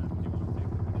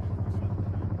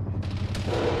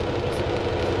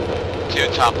 Two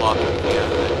top lock. Yeah,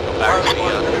 go back to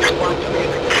There's one coming in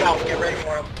from the south, get ready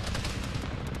for him.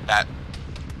 that.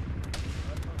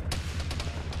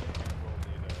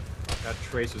 That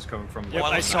trace is coming from. Yep,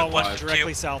 I saw one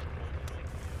directly south.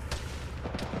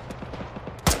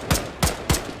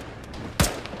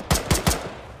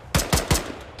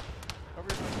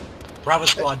 Bravo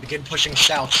squad, begin pushing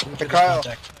south. Hey, Kyle.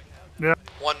 Contact. Yeah.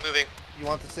 One moving. You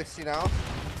want the 60 now?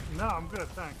 No, I'm good,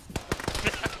 thanks.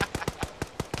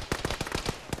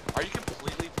 Are you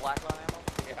completely black on ammo?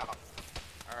 Yeah.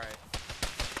 Alright.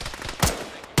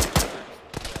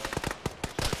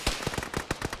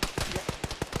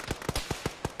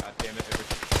 God damn it!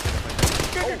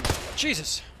 Oh,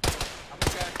 Jesus! I'm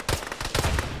okay.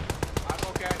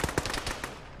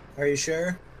 Are you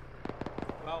sure?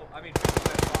 Well, I mean, 2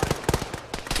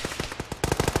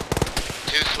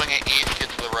 swinging east, get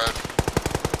to the road.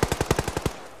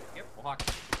 Yep, we'll hawk.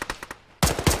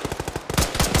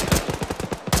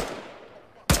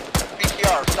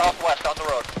 BTR, southwest on the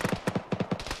road.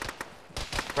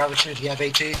 Bravo 2, do you have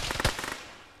AT?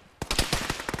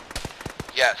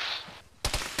 Yes.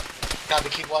 Copy,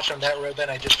 keep watch on that road then,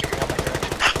 I just figured out my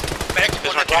direction. Medic,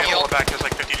 there's my team yellow back, there's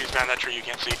like 50 dudes behind that tree you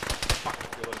can't see.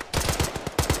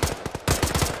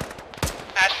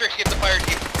 Asterisk, get the fire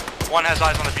team. One has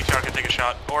eyes on the BTR, can take a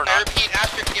shot. Or I not. repeat,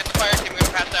 Asterisk, get the fire team. We're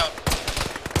gonna pass out.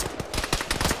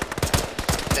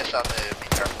 This on the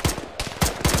BTR.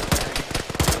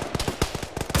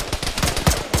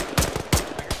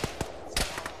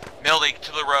 Mildy,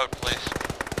 to the road, please.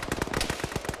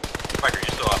 Spiker,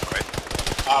 you're still up, right?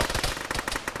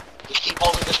 Just keep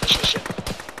holding this position.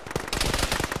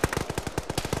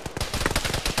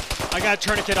 I got a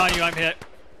tourniquet on you, I'm hit.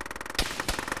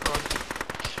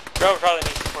 Bro, probably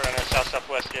needs support on our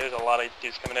south-southwest. Yeah, there's a lot of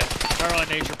dudes coming in. Carl and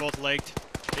Nature both legged.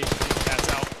 Nature pass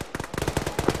out.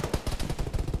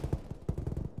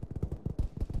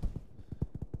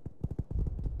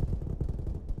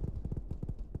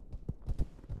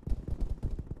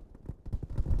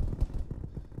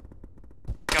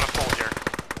 Gonna pull here.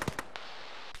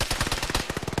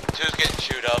 2's getting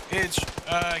chewed up. It's,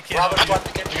 I can't Bravo help squad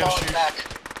you. begin I gotta falling shoot. back.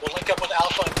 We'll link up with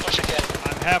Alpha and push again.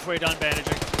 I'm halfway done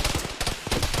bandaging.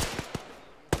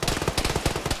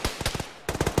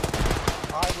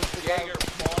 Jaeger,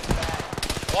 falling back.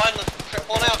 One, let's start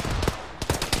pulling out.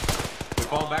 We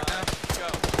falling back now? Go.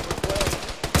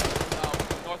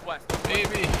 Northwest.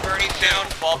 Maybe. Bernie's down,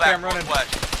 fall Okay, back I'm running.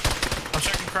 northwest. I'm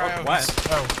checking cryo. Northwest.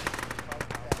 Oh.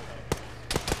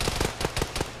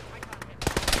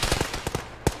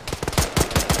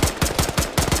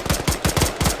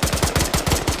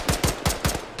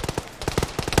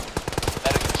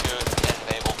 Medic 2 is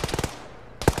enabled.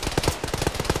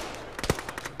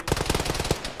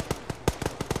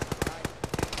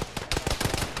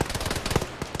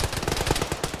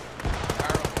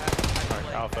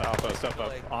 Alpha, step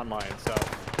up online, so.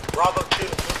 Bravo 2,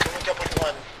 move to link up with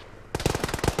 1.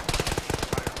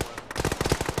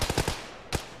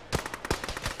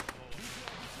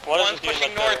 One's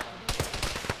pushing north.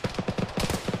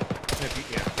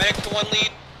 Yeah. Medic to 1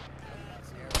 lead.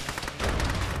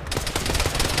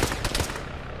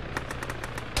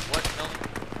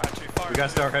 We gotta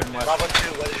start heading west. Bravo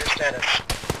 2, what is your status?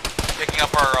 Picking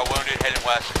up our wounded, heading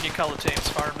west. Can you call the James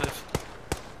fire move?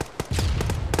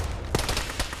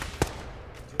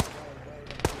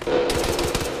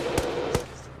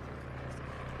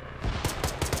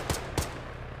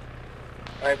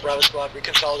 Alright, Bravo squad,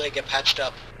 reconsolidate, get patched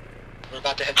up. We're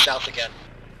about to head south again.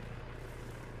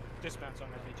 Dismounts on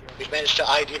my BTR. We've managed to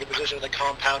ID the position of the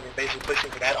compound. We're basically pushing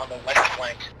for that on the west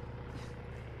flank.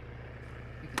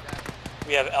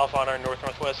 We have Alpha on our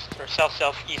north-northwest, or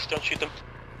south-southeast, don't shoot them.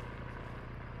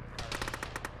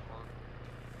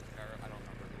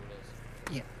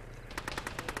 Yeah.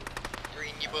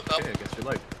 Green, you both up? Okay, I guess you're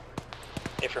like.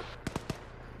 Affirm.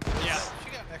 Yeah. She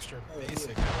got an extra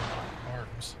basic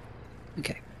arms.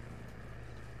 Okay.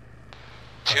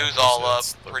 2's all up,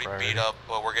 That's the pretty priority. beat up,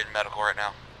 but we're getting medical right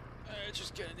now.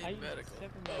 Just gonna need medical.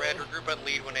 Red, regroup on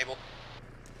lead when able.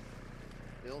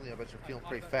 Billy, I bet you're feeling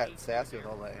pretty fat and sassy with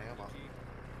all that ammo.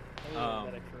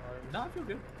 No, I feel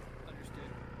good.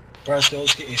 Bravo squad,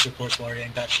 let's get Ace reports while we're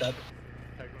getting patched up.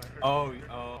 Oh,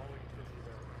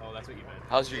 that's what you meant.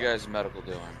 How's your guys' medical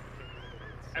doing?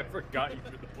 I forgot you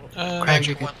threw the ball.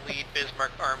 Craig, 1 lead,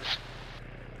 Bismarck arms.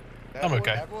 I'm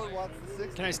okay. Everyone wants the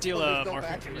 60. Can I steal There's a no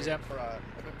morphine back from you, rate Zep? for,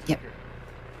 Yep.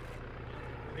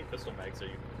 How many pistol bags are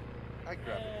you? I can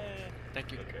grab it.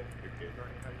 Thank you. Okay, you're good.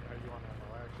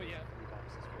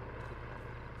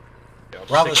 Yeah, I'll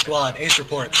Bravo take it. squad, Ace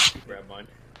reports. Grab mine.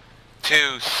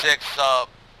 2, 6 up,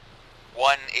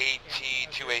 1 AT,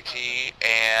 2 AT,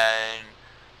 and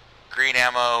green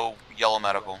ammo, yellow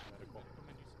medical.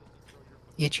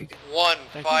 Yeah, you're good. 1,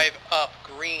 Thank 5 up,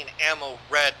 green, ammo,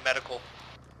 red, medical.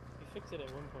 You fixed it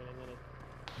at one point, and then it...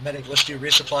 Medic, let's do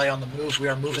resupply on the move. We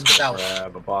are moving Just gonna south.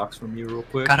 grab a box from you real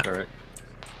quick. Got it. Alright.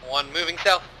 1 moving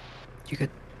south. You're good.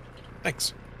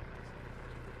 Thanks.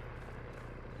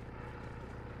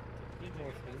 Need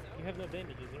morphine. You have no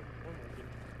bandages, or morphine.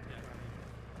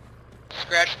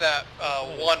 Scratch that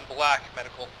 1 black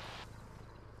medical.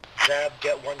 Zab,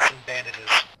 get 1 some bandages.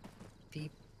 Ninja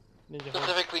horse.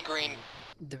 Specifically green.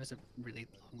 There was a really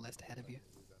long list ahead of you.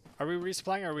 Are we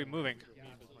resupplying or are we moving?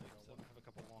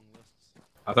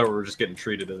 I thought we were just getting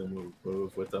treated and then we'll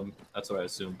move with them. That's what I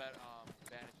assumed.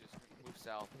 Bandages, move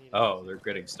south. Oh, they're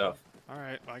getting stuff.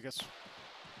 Alright, well, I guess.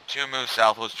 2 moves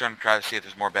south. Let's try to see if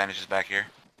there's more bandages back here.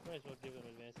 Might as well give them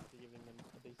advances to giving them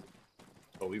a basic.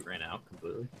 Oh, we ran out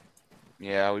completely.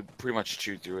 Yeah, we pretty much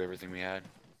chewed through everything we had.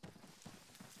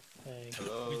 We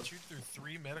chewed through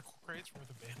 3 medical crates worth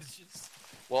of bandages.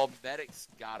 Well, medics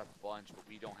got a bunch, but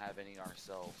we don't have any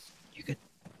ourselves. You could.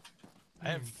 I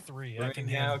have 3. I Running can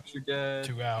hand out, you're dead.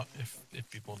 2 out if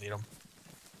people need them.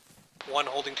 1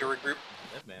 holding to regroup.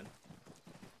 Dead man.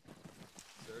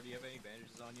 Sir, do you have any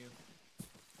bandages on you?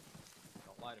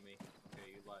 Don't lie to me. Okay,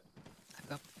 you lied. I've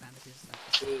got bandages.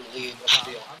 Lead, let's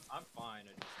deal. I'm fine.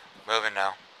 Moving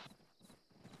now.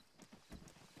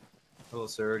 Hello,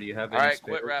 sir. Do you have any Alright,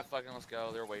 spares? quit rap fucking, let's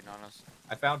go. They're waiting on us.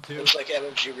 I found 2. Looks like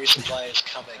MMG resupply is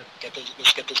coming.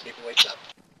 Let's get those paperweights up.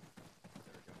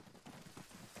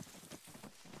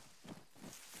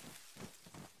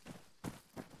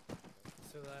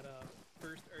 So that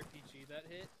first RPG that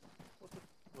hit.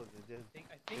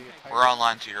 I think We're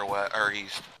online to your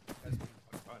east.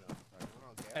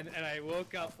 And I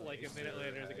woke up like a minute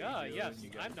later, like, ah, yes,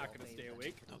 I'm not gonna stay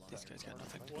awake. No, this guy's got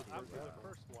nothing. Well, after the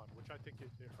first one, which I think it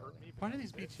hurt me. Why are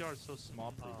these BTRs so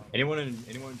small? Anyone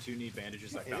who need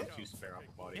bandages? I found 2 spare off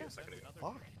the body a second ago.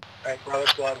 Alright, Bravo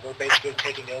Squad, we're basically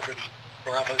taking over the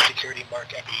Bravo security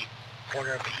mark at the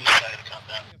corner of the east side of the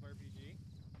compound.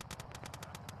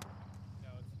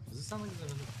 Does this sound like it's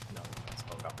another? No, it's a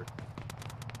helicopter.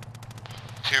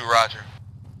 2, roger.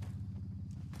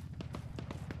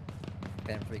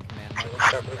 Band 3 command. We'll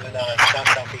start moving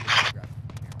south-southeast.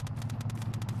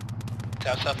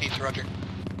 South-southeast, roger.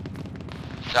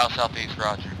 South-southeast,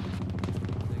 roger.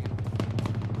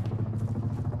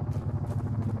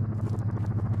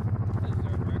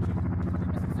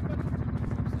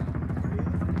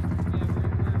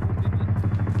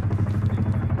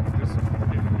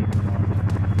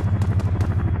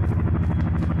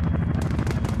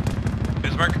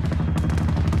 Bismarck?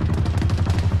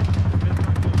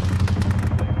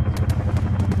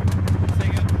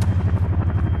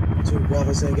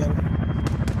 Bravo, say again.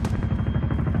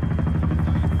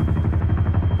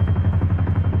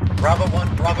 Bravo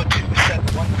 1, Bravo 2, send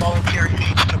 1 volunteer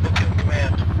each to platoon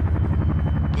command.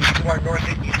 East to our north,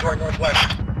 east to our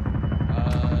northwest.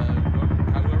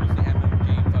 Whoever's the MMG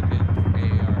fucking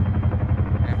AAR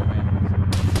ammo man.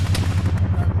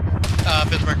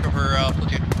 Bismarck over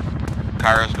platoon.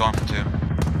 Cairo's going for 2.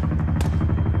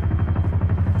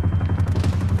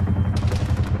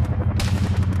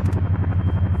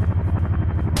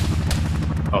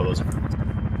 Oh, those are.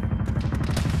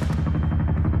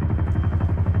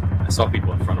 I saw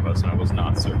people in front of us, and I was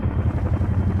not certain.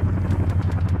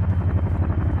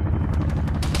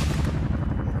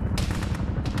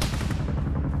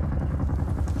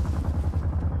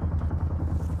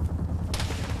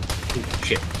 Ooh,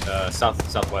 shit.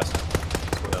 Southwest.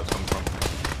 That's where that was coming from.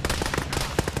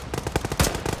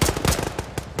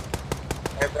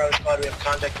 Alright, Bravo Squad, we have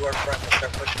contact to our front. We'll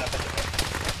start pushing up into the...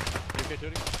 You okay,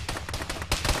 Tony?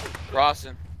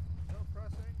 Crossing.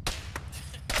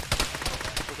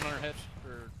 Looking on our heads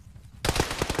for.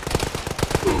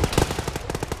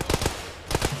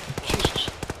 Jesus.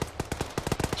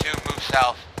 2, move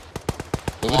south.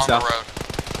 Moving Along south. the road.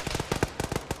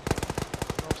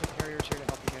 Also, carriers here to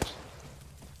help you guys.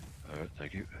 Alright,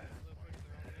 thank you.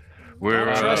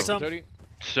 We're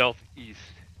southeast.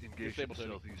 Engaged in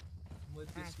southeast. With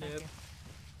the snip.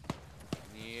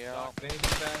 Yeah.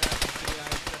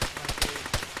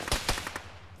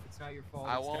 It's not your fault.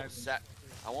 I won't set.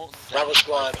 Bravo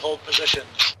Squad, hold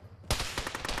positions. 2,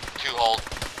 hold.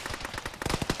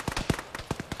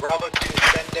 Bravo 2,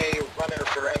 send a runner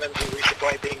for MMG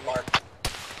resupply being marked.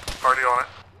 Already on it.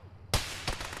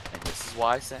 And this is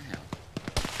why I sent him.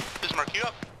 Bismarck, you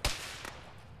up?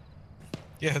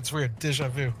 Yeah, it's weird. Deja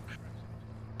vu.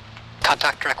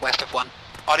 Contact track west of 1.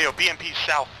 Audio, BMP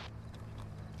south.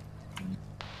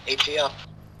 AT up.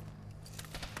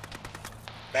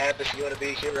 Mab, if you want to be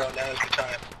a hero, now is the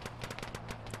time.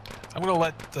 I'm gonna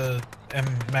let the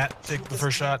Matt take the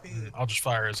first shot, and I'll just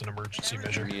fire as an emergency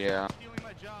measure. Yeah.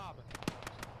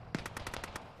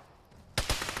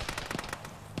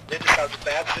 Ninja Scouts,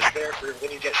 Babs is there for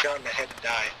when you get shot in the head and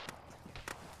die.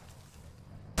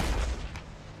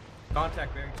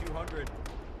 Contact bearing 200.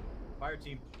 Fire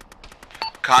team.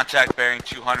 Contact bearing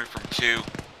 200 from 2.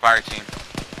 Fire team.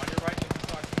 On your right, you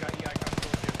got EI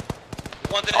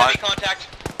control. One's in heavy contact.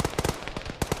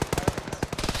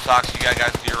 Socks, you got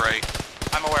guys to your right.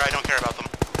 I'm aware, I don't care about them.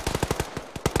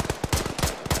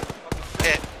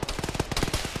 Hit.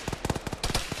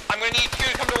 I'm gonna need 2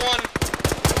 to come to 1.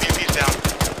 BMP's down.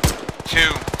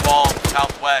 2, fall,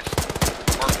 southwest.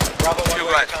 Or Bravo 1 2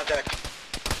 west. west. Contact.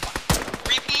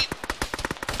 Repeat.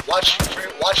 Watch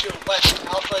your west.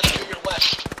 Alpha is to your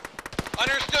west.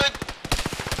 Understood.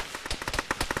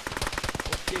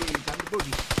 Okay, time to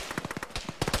boogie.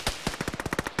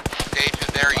 Stage is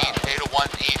there east.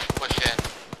 801's east. Push in.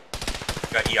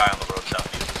 Got EI on the road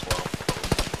southeast as well.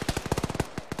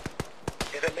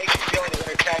 If it makes you feel any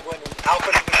better, tag when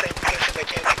Alpha's in the same position, they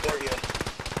can't support you.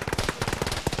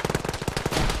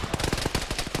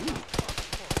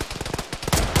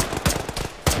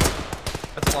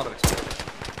 That's a lot of exposure.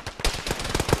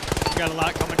 We got a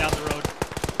lot coming down the road.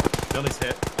 Mildy's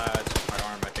hit. It's just my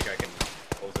arm. I think I can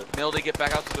close it. Mildy, get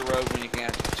back out to the road when you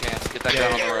can. Chance. Get that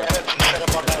down on the road. Set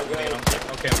up on that road.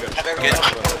 Okay, I'm good. Have everyone else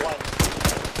support one.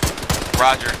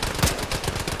 Roger.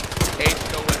 Ace,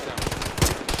 go with them.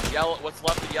 Yellow, what's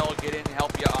left of yellow, get in and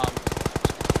help you,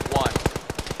 one.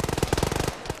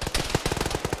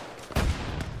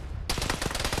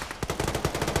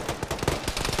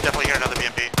 Definitely hear another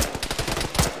BMP.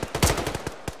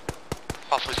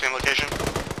 Possibly same location.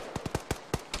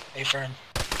 A-firm.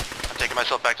 I'm taking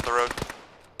myself back to the road.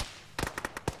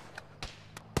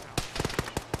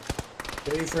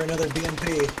 Ready for another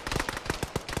BMP.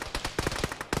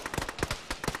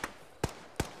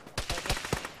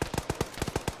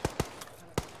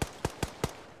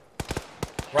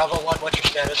 Bravo 1, what's your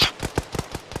status?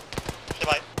 Say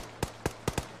bye.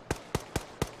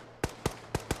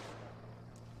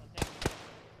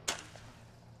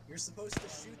 You're supposed to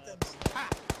shoot them.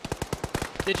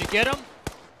 Did you get him?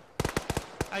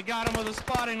 I got him with a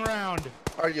spotting round.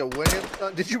 Are you winning,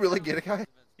 son? Did you really get a guy?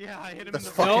 Yeah, I hit him That's in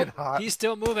the fucking Nope, hot. he's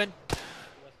still moving.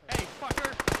 Hey,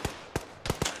 fucker!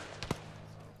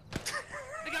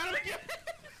 I got him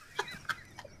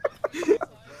again!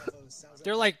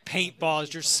 They're like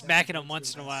paintballs. You're smacking them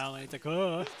once in a while, and it's like,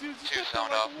 oh. Two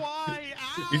sound off. Why?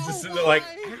 Ow, He's just sitting there like,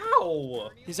 ow!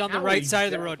 He's on the Ow, right he's side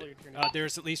of the down. road.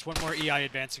 There's at least one more EI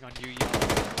advancing on you.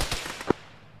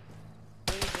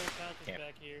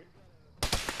 Back here.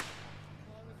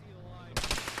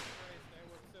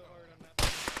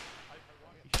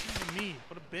 He's shooting me.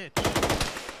 What a bitch.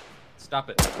 Stop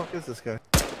it. What the fuck is this guy?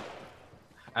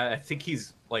 I think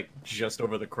he's like just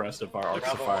over the crest of our arcs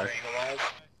of Bravo 1, fire. are you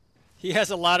alive? He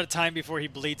has a lot of time before he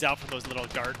bleeds out from those little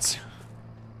darts.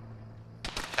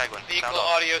 Tag one. Vehicle Sound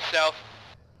off. audio south.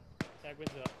 Tag wins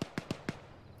up.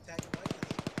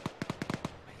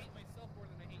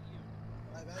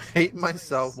 Hate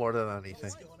myself more than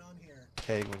anything.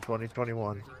 Hagman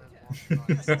 2021.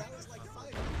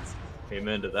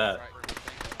 Amen to that.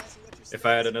 If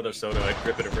I had another soda, I'd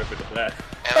grip it and rip it to that.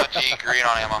 MOG green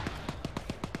on ammo.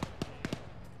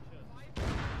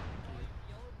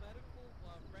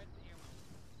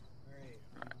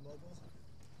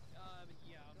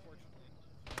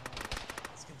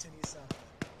 Let's continue south.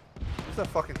 Who's that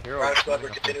fucking hero? Route squad, we're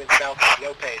continuing south at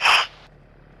slow pace.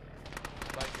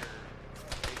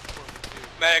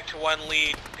 Medic to 1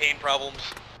 lead, pain problems.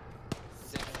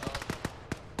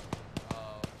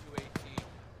 218,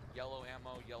 yellow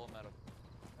ammo, yellow medical.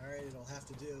 Alright, it'll have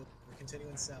to do. We're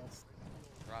continuing south.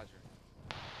 Roger.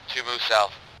 2 move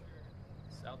south.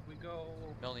 South we go.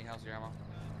 Mildy, how's your ammo?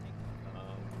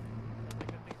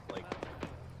 Like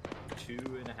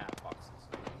 2.5 boxes.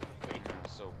 Wait,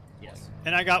 so yes.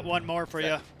 And I got one more for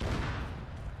you.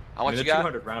 How much you the got?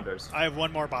 200 rounders. I have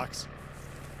one more box.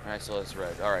 Alright, so that's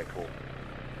red. Alright, cool.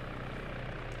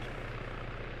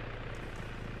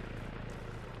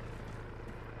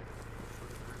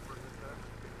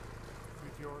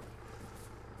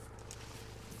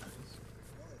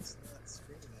 No, it's not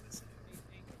screaming at us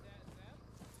anymore.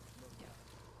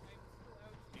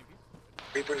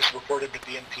 Reapers reported the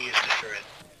BMP is destroyed.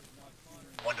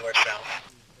 1 to our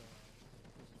south.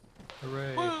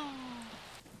 Hooray.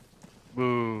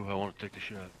 Boo, I want to take the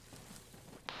shot.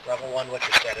 Bravo 1, what's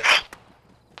your status?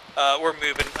 We're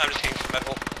moving. I'm just taking some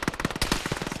medical.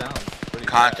 Sounds pretty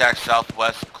Contact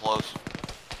southwest, close.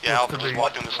 Yeah, What's Alpha the just read?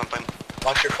 walked into something.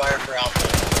 Launch your fire for Alpha.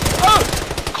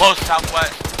 Close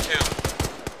southwest, 2.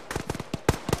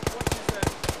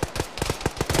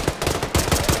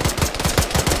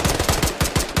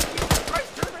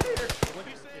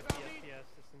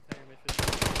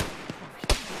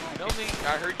 Mildy,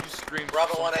 I heard you scream.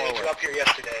 Bravo from 1, I hit forward. you up here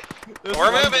yesterday. There's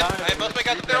We're one moving. guy I must make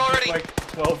out that that they're already. Like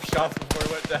 12 shots before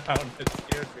it went down. It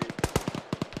scared me.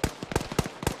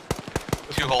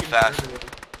 2 hold fast.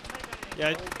 Yeah,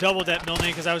 I doubled that Milne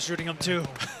because I was shooting him too.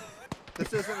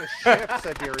 This isn't a ship,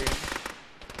 Siberian.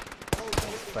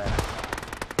 Fast.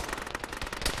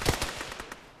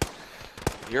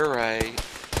 You're right.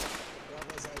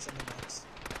 Bravo's eyes on the box.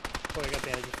 Oh, I got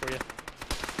bandages for you.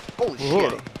 Holy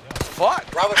shit.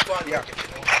 Fuck! Bravo squad, we are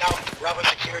continuing south. Bravo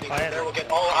security, from there we'll get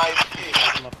all eyes east.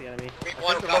 I'm off the enemy. Group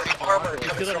 1 reporting armor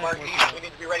coming from our east. We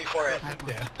need to be ready for it.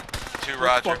 Yeah. 2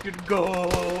 Roger. Fucking go.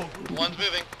 One's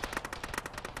moving.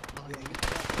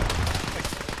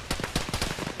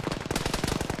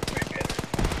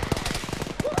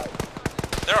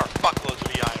 There are fuckloads of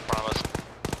EI in front of us.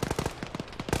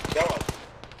 Kill him.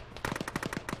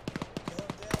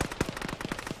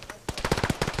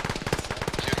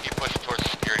 Two, keep pushing towards the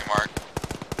security mark.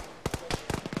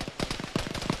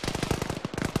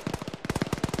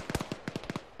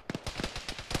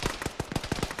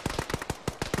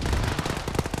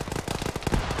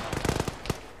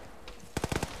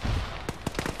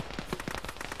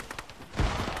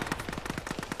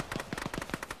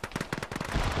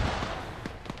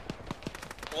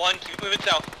 One, keep moving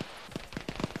south.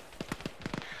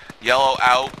 Yellow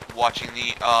out, watching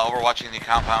the, overwatching the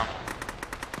compound.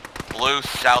 Blue,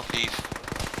 southeast.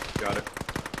 Got it.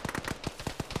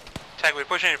 Tag, we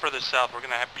push any further south, we're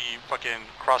gonna have to be fucking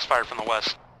crossfire from the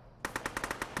west.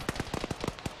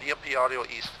 BMP audio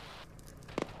east.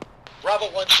 Bravo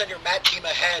 1, send your MAT team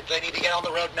ahead. They need to get on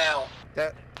the road now.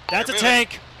 That's a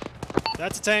tank.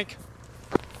 That's a tank.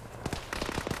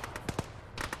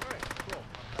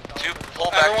 Two, pull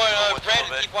back. Everyone,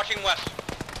 Brandon, keep watching west.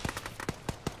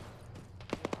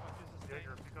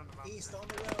 East on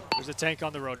the road. There's a tank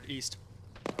on the road east.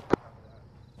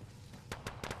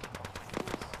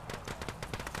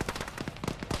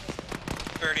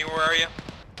 Bernie, where are you?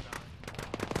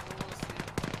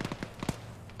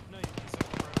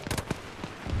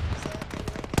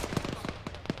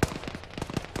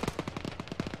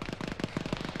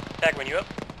 Tagman, you up?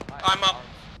 I'm up.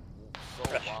 So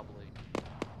wobbly.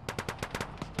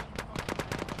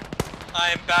 I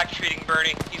am back treating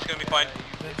Bernie. He's gonna be fine.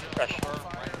 Rush. There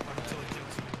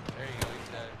you go, he's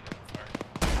dead.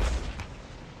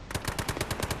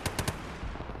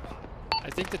 I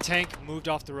think the tank moved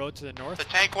off the road to the north. The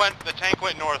tank went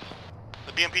north.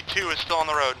 The BMP-2 is still on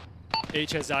the road.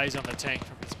 H has eyes on the tank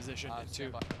from his position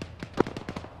too.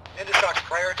 Industocks,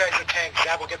 prioritize the tank.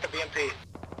 Zab will get the BMP.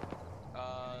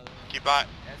 Keep by.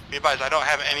 Be advised, I don't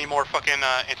have any more fucking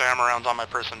anti-armor rounds on my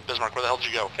person. Bismarck, where the hell did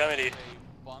you go?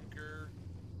 Bunker,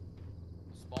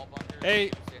 small bunker.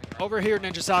 Hey, over here,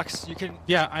 Ninja Socks. You can.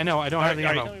 Yeah, I know. I don't have the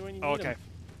ammo. Oh, okay.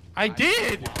 I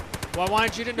did. Well, I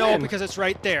wanted you to know because it's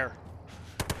right there.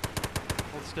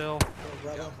 Hold still.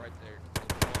 Right there.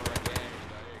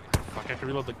 Fuck, I have to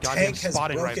reload the goddamn Tank has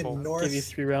spotting broken rifle. north. Give you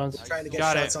 3 rounds. Trying to get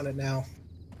Got shots it. on it now.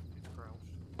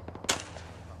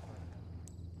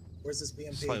 Where's this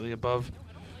BMP? Slightly above.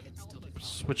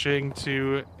 Switching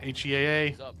to HEAA.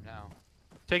 He's up now.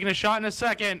 Taking a shot in a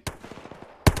second.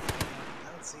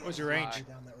 What was your range?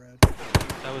 Down that road.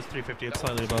 That was 350. It's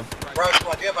slightly above. Bravo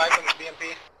Squad, do you have eyes on this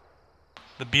BMP?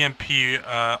 The BMP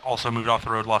also moved off the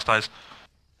road, lost eyes.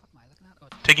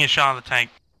 Taking a shot on the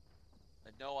tank.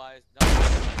 No eyes, no.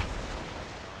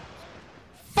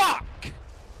 Fuck!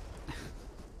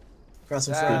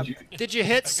 Crossing front. Did you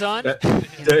hit, son?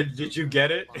 Did you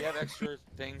get it? Do you have extra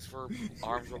things for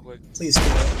arms real quick? Please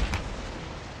kill it.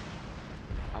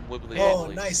 I'm wibbly Oh,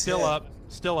 wobbly. nice. Still hit. up.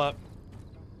 Still up.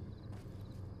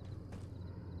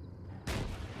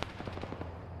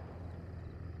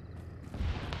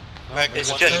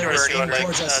 It's just Aim Bernie, like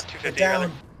towards us. 250 Get down.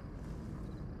 rather.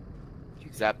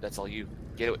 Zap, that's all you.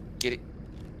 Get it. Get it.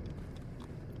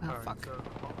 Oh, fuck.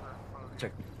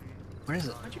 Check. Where is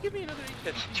it? Why'd you give me another?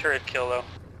 It's turret kill though.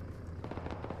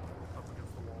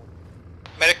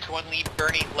 Medic to one lead,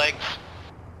 Bernie, legs.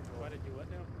 Why did you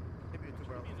what now? I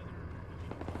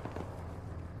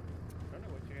don't know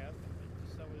what you have.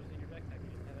 Just saw what was in your backpack. You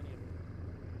didn't have any of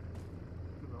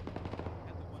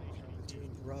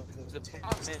them. The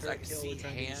problem is I can see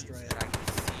hands and I can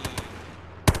see...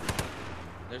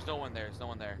 There's no one there. There's no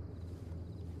one there.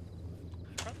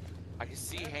 I can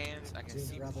see hands. I can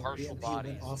see partial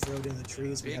bodies. Off-road in the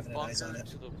trees. We Big haven't had eyes on bunker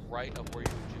it. to the right of where you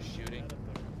were just shooting.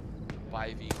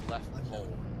 By the left pole.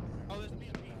 Oh, there's a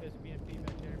BMP. There's a BMP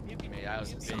back there. I mean, that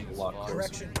was a big spot.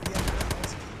 Correction.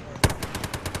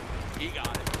 He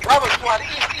got it. Bravo Squad,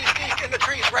 east, in the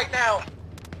trees right now.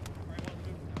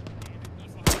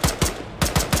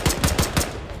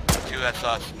 Two, that's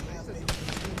us.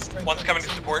 One's coming to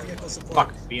support.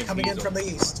 Fuck, BMP. Coming in from the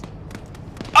east.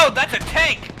 Oh, that's a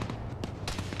tank!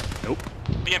 Nope.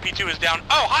 BMP-2 is down.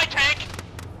 Oh, hi, tank!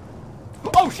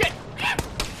 Oh shit!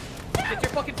 Get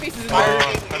your fucking faces in there!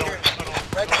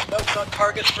 Red smokes on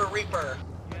targets for Reaper.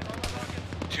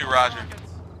 2, Roger.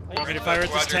 You want me to fire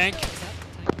at this tank?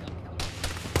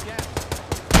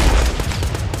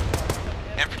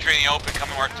 Infantry in the open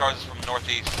coming right towards us from the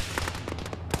northeast.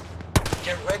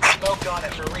 Get red smoke on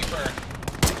it for Reaper.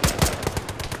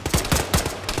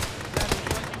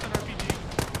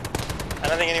 I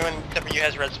don't think anyone except for you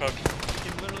has red smoke.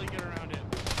 You can literally get around it.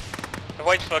 The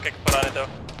white smoke I can put on it though.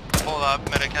 Hold up,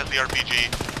 medic has the RPG.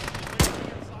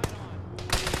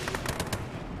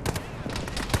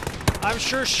 I'm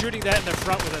sure shooting that in the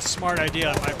front was a smart idea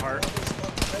on my part.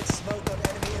 Red smoke on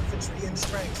enemy infantry in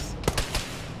strength.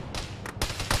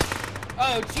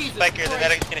 Oh, Jesus Spiker, the Christ.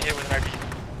 medic's gonna hit with an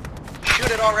RPG.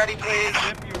 Shoot it already, please.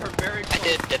 You were very close.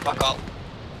 I did fuck all.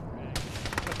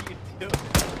 What are you doing?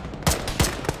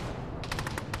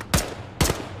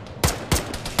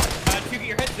 You get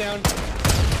your head down.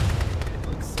 It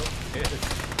looks so pissed.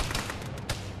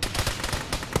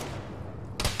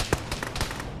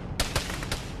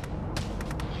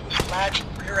 Latch,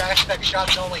 rear aspect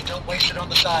shots only. Don't waste it on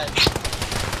the sides.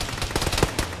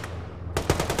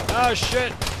 Oh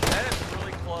shit. That is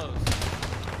really close.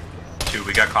 2,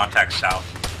 we got contact south.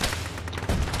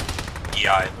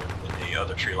 EI, the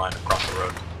other tree line across the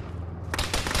road.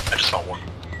 I just saw one.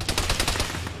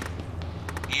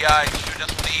 EI, shoot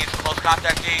us from the east. Close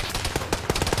contact east.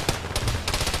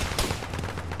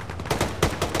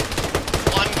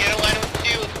 One, get a line with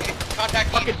 2. Contact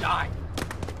east. Fucking die.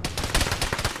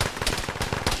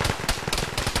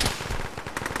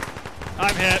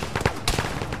 I'm hit.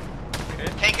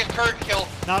 Tank is turret kill.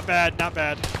 Not bad, not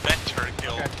bad. Vent turret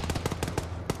kill. Okay.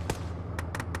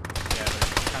 Yeah,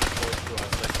 they're kind of close to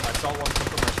us. I saw one come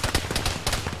from our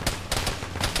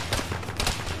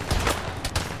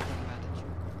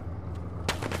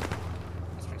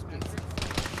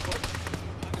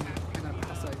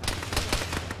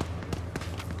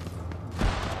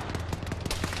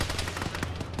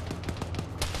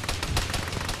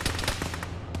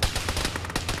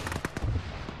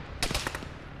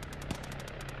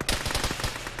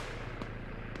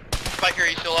Spiker, are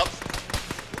you still up?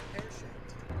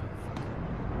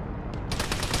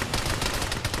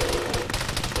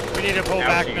 We need to pull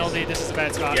back, Mildy. This is a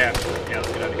bad spot. Yeah,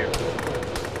 let's get out of here.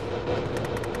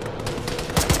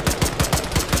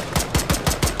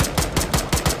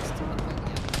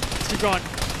 Let's keep going.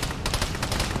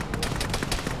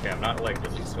 Okay, I'm not like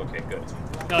at least. Okay, good.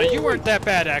 No, you weren't that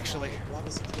bad actually.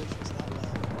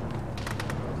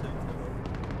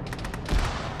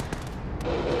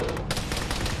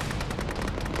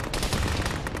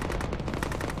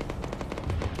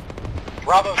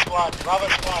 Bravo squad,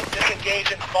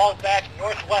 disengage and fall back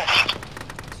northwest.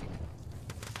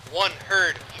 1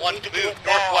 heard. 1 to move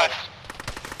now. northwest.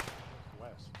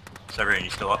 Severian, you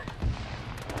still up?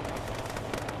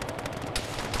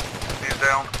 He's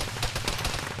down.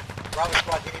 Bravo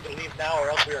squad, you need to leave now or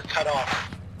else we are cut off.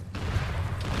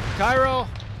 Cairo.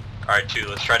 Alright, 2,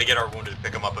 let's try to get our wounded,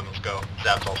 pick them up and let's go.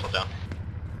 Zap's also down.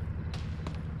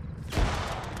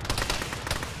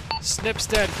 Snip's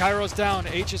dead. Cairo's down.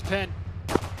 H is pinned.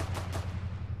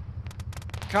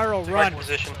 Cairo, run.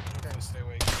 Position.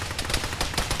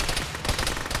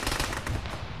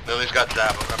 Lily's got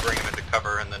Zap, I'm gonna bring him into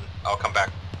cover and then I'll come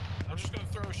back. I'm just gonna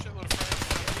throw a shitload of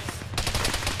frames.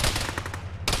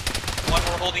 1,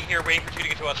 we're holding here, waiting for 2 to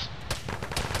get to us.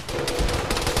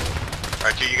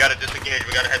 Alright, 2, you gotta disengage,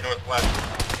 we gotta head northwest.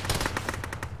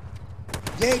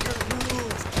 Jaeger,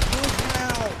 move! Move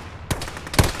now!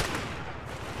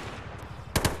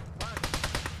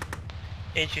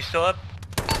 H, you still up?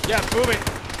 Yeah, moving.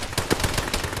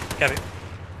 Copy.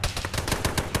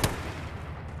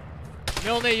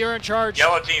 Milne, you're in charge.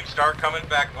 Yellow team, start coming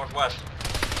back northwest.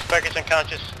 Spiker's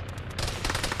unconscious.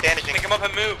 Bandaging. Pick him up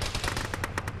and move.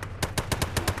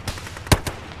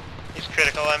 He's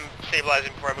critical. I'm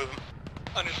stabilizing before I move him.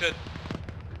 Understood.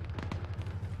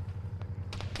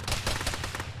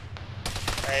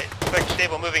 Alright, Spiker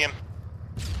stable, moving him.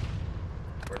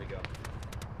 Where'd he go?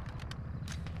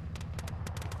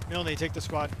 Milne, take the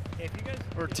squad. Hey, if you guys,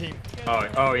 or team.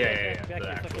 Oh, yeah. Back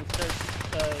here, fucking start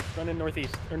running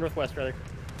northeast or northwest rather.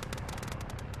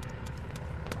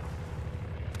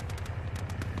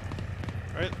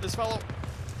 All right, let's follow.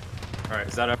 All right,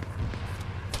 is that up?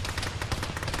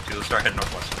 2, let's start heading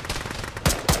northwest.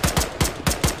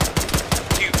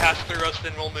 2, pass through us,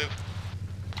 then we'll move.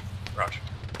 Roger.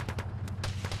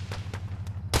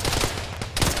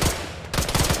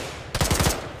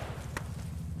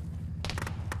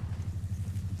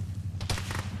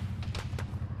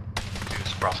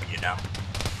 Crossing you now.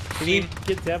 Can you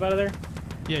get Zab out of there?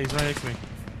 Yeah, he's right next to me.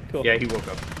 Cool. Yeah, he woke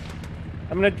up.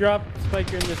 I'm gonna drop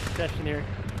Spiker in this session here.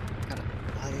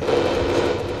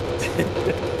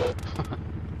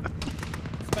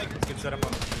 Spiker, get set up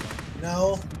on the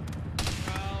No.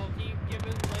 Can you give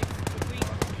his legs quickly?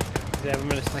 Zab, I'm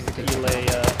gonna delay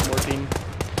morphine.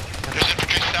 There's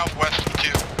infantry southwest of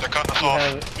 2. They're cutting us You off.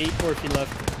 have 8 morphine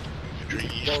left. Infantry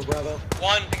east. Go, Bravo.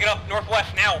 1, pick it up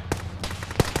northwest now.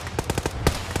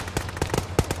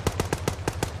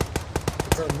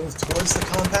 Confirm, move towards the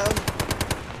compound.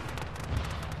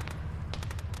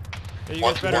 Hey, you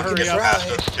guys better hurry up. Past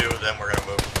those two, then we're gonna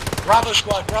move. Bravo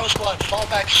squad, fall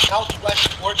back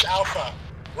southwest towards Alpha.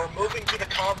 We're moving to the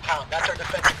compound. That's our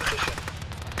defensive position.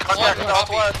 Contact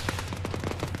southwest.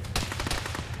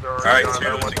 Alright,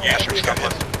 two, the gangsters come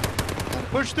in.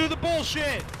 Push through the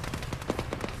bullshit!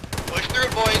 Push through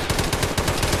it, boys.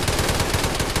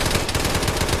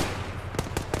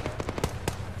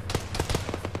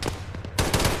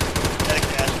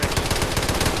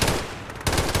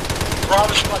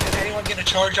 Bravo squad, did anyone get a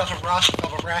charge off of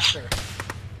Raster?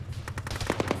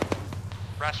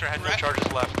 Raster had no charges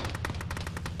left.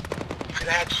 Could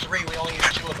have had 3, we only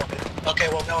used 2 of them. Okay,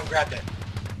 well, no one grabbed it.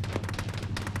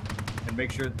 And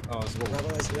make sure. Oh, it's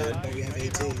Bravo is good, but we have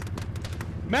AT.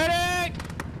 Medic!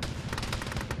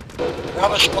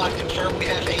 Bravo squad, confirm we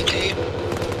have AT.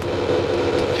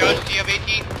 Judge, do you have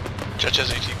 18? Judge has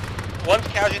 18. Once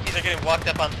casualties are getting walked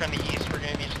up on from the east, we're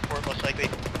going to need support most likely.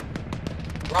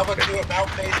 Bravo 2 about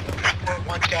face, support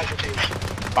 1 casualties.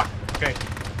 Fuck. Okay.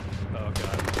 Oh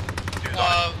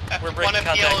god. We're breaking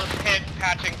contact. 1 FPL is hit,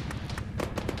 patching.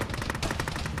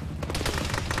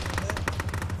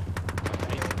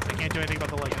 I can't do anything about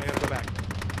the light. I gotta go back.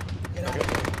 Okay.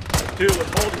 2,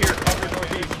 let's hold here. Cover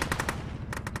northeast.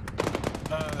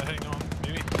 Heading on,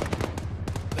 maybe?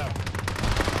 No.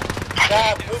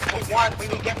 Yeah, move to 1. We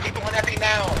need to get people on FE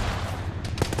now.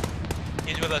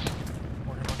 He's with us.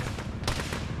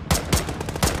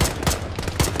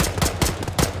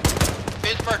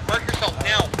 Bismarck, mark yourself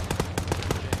now.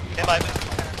 Stand by.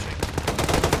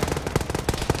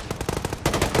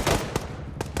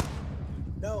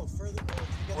 No, further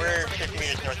north. We're 50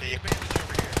 meters north of you.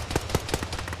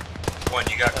 1,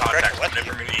 you got contact coming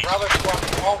from the east. Bravo squad,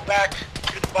 fall back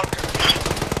to the bunker.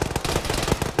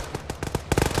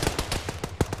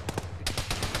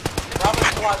 Bravo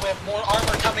squad, we have more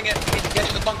armor coming in. We need to get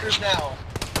to the bunkers now.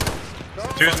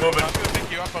 2's moving. I'm gonna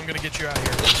pick you up, I'm gonna get you out of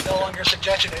here. This is no longer a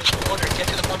suggestion, it's an order. Get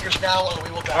to the bunkers now or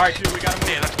we will die. Alright, 2, we got him.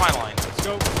 Yeah, that's my line. Let's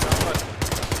go. Southwest.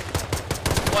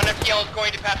 1 FPL is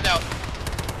going to pass out.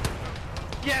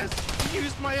 Yes! He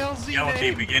used my LZ Yellow name!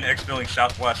 team, begin exfilling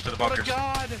southwest to the bunkers. Oh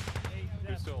god!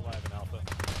 Who's still alive in Alpha?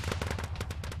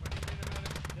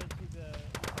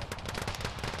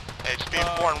 Hey, it's being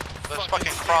born. This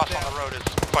fucking cross on the road is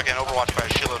fucking overwatched by a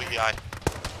shitload of EI.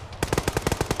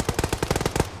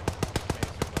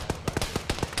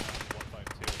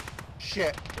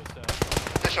 Shit.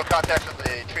 Initial contact with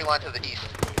the tree line to the east.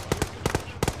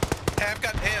 Hey, I've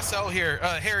got ASL here.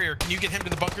 Harrier, can you get him to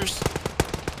the bunkers?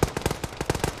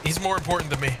 He's more important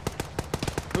than me.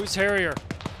 Who's Harrier?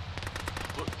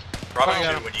 Bravo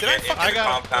 2, when you get into the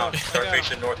compound, start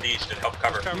facing northeast and help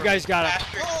cover. You guys got it.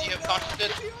 Asterisk, do you have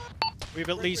consciousness? We have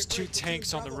at least 2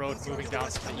 tanks on the road moving down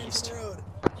to the east.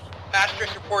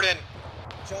 Asterisk, report in.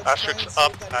 Asterisk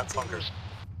up at bunkers.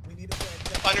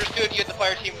 Understood, you get the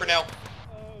fire team for now.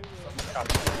 Our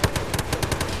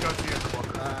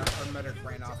medic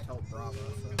ran off to help Bravo, so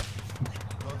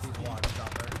both these watches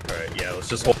out there. Alright, yeah, let's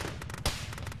just hold.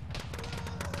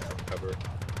 Cover.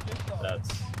 That's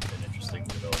an interesting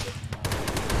development.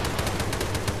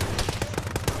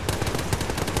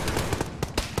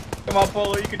 Come on,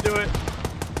 Polo, you can do it.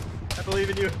 I believe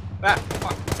in you. Ah,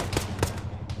 fuck.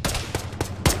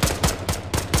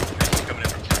 Coming in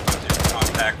from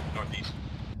contact northeast.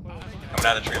 Coming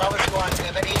out of the tree line. Bravo squad, do you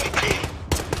have any AT?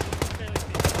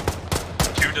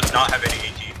 2 does not have any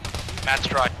AT. Matt's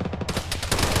dry.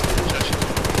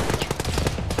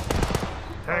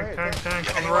 Tank on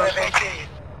the Anyone have right. AT?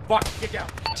 Fuck, get down.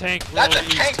 Tank, That's a roll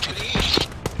east. tank to the east.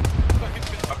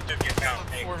 Up to get down.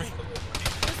 For me.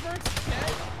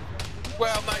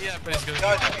 Well, not yet, but he's gonna.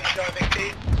 Judge, we still have AT.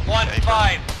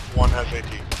 1-5. 1 has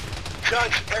AT.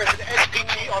 Judge, there's an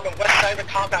SPG on the west side of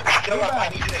the compound. It's still up. I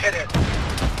need you to hit it.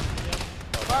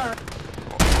 Fire.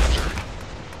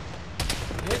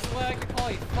 Here's what I can call a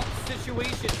fuck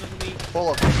situation with me. Full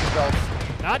of belts.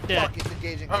 Not dead. Fuck, it's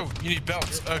engaging. Oh, you need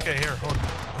belts. Okay, here, hold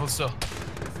still.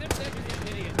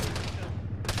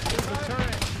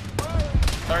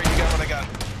 Alright, you got what I got.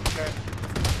 Okay.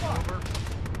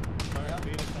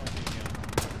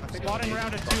 Spotting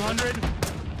round at 200.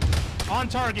 On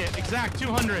target, exact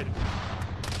 200.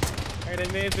 Alright,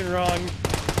 I may have been wrong.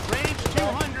 Range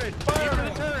 200. Fire for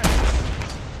the turret.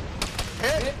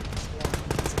 Hit.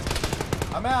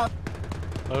 I'm out.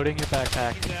 Loading your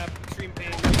backpack. Extreme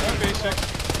pain.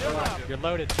 You're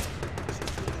loaded.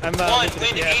 I'm One,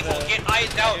 when able, get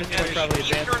eyes out to the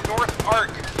eastern north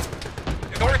arc.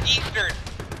 Northeastern.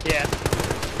 Yeah.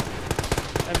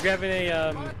 I'm grabbing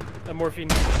a morphine.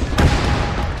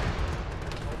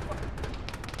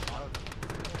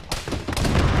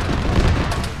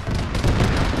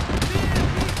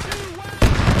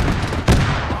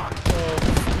 Oh,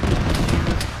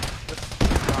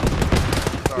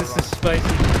 spicy.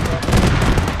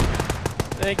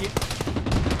 Thank you.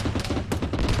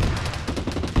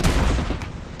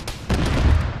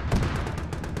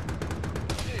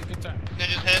 They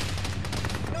just hit.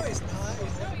 No, he's not.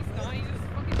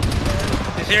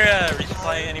 Is there a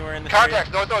resupply anywhere in the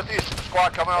Contact, northeast.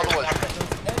 Squad coming out of the woods.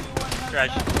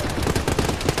 Roger.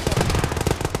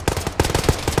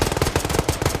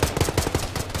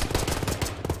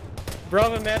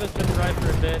 Bravo Matt has been right for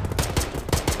a bit.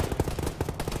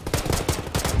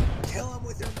 Kill him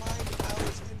with your mind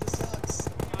powers, Ninja sucks.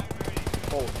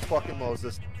 Oh, fucking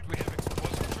Moses. We have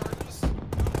explosive charges.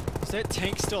 Is that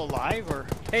tank still alive, or?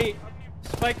 Hey,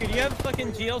 Spiker, do you have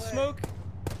fucking GL smoke?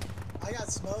 I got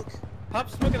smoke. Pop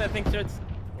smoke and I think starts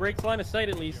breaks line of sight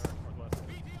at least.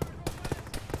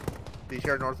 Beach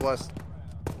yard northwest.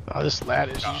 Oh, this lad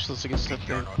is useless against that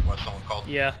thing. Northwest, someone called.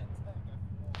 Yeah.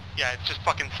 Yeah, it's just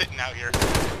fucking sitting out here.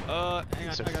 Hang on,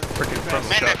 I got freaking front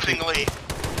shot. Menacingly.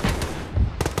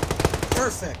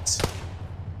 Perfect.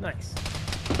 Nice.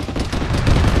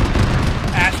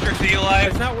 Asterix, are you alive?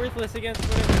 It's not worthless against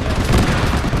whatever.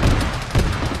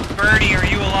 Bernie, are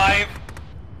you alive?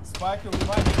 Spiker, we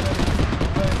might be ready.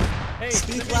 Hey,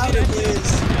 speak louder,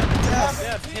 please.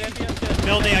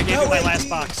 Milne, I gave you my last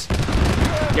box.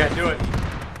 Yeah, do it.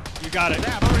 You got it.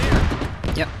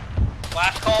 Yep.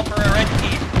 Last call for a red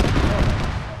team.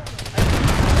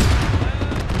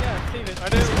 Yeah, save it. I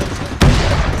do.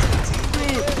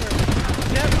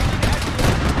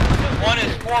 One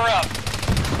is 4 up.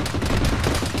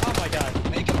 Oh my god.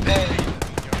 Make him pay.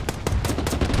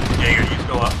 Jaeger, you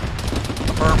still up?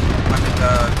 Affirm.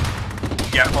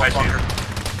 Yeah, I see her.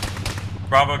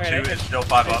 Bravo Right, 2 is still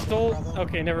 5 up.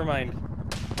 Okay, never mind.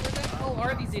 Where the hell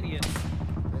are these idiots?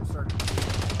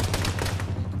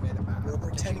 We're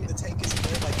pretending the tank isn't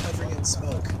there by covering it in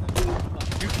smoke.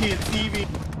 You can't see me.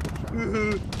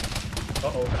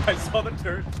 Uh-oh, I saw the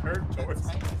turn towards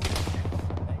me.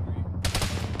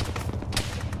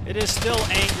 It is still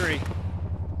angry.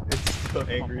 It's still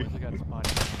angry.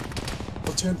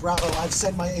 Platoon Bravo, I've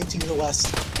sent my AT to the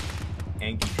west.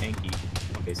 Tanky.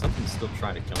 Okay, something's still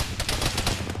trying to kill me.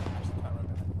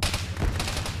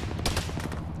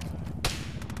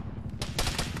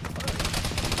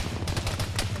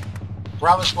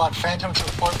 Bravo squad, Phantoms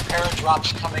report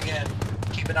paradrops coming in.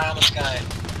 Keep an eye on the sky.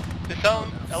 This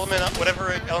element,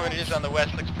 whatever element it is on the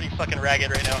west, looks pretty fucking ragged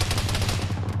right now.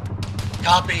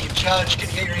 Copy. Judge, can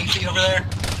you get your AT over there?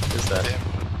 Is that it?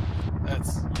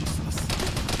 That's useless.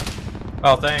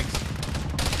 Oh, thanks.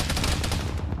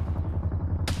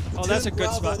 Oh, that's a good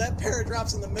Bravo, spot. That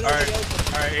paradrop's in the middle of the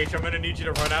open. Alright, H, I'm gonna need you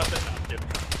to run out there. No, I'm kidding.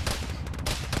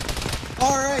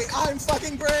 Alright, I'm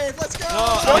fucking brave. Let's go!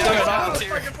 I'll do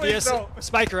it. Yes,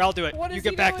 Spiker, I'll do it. You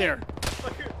get back there.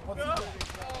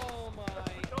 Oh my god.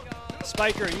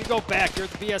 Spiker, you go back. You're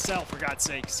the BSL, for God's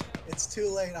sakes. It's too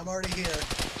late. I'm already here. 2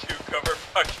 cover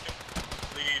fucking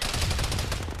lead.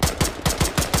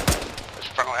 This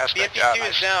frontal aspect, yeah,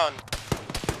 nice. Is down.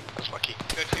 That's lucky.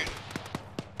 Good shooting.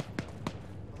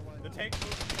 The tank's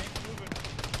moving.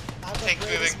 I'm the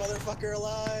bravest motherfucker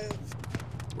alive.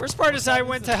 Worst part is I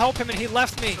went to help him and he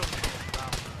left me.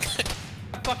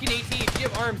 Fucking AT. If you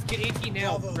have arms, get AT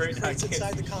now. Bravo, the crate's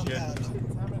inside the compound.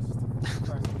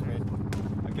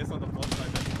 I guess on the plus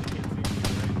side, that's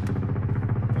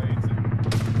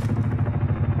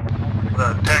The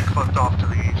tank flipped off to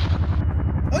the east.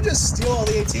 I'll just steal all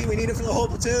the AT. We need it for the whole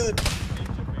platoon.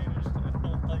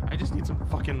 I just need some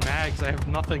fucking mags. I have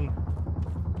nothing.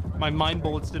 My mind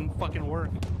bullets didn't fucking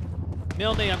work.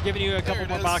 Milne, I'm giving you a couple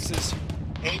more boxes.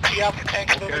 AT out, the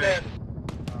tank's moving in.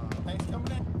 Tank's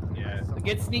coming in? Yeah.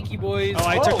 Get sneaky, boys. Oh,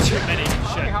 I took too many.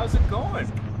 Hi, Shit. how's it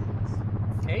going?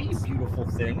 Hey, you beautiful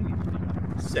thing.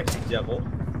 Sexy devil.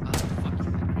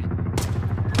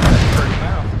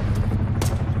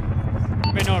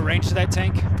 Anybody know a range to that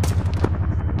tank?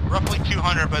 Roughly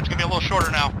 200, but it's gonna be a little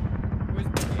shorter now.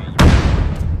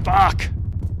 Fuck!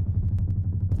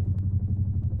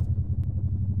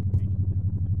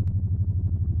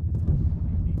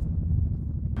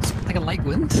 Like a light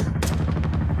wind?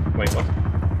 Wait, what?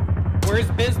 Where's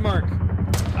Bismarck?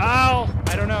 Ow!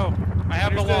 I don't know. I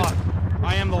have the law.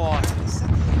 I am the law.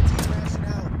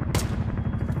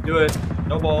 Do it.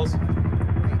 No balls.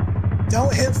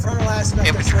 Don't hit frontal aspect.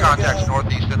 Infantry contacts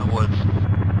northeast in the woods.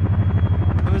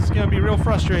 This is gonna be real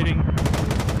frustrating.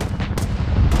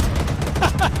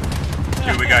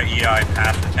 Dude, we got EI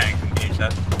past the tank. Engage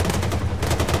that.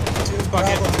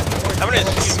 I'm gonna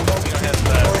assume we don't have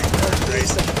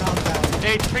northeast of the compound.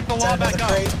 Hey, pick the law back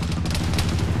up.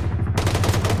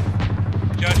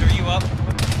 Judge, are you up?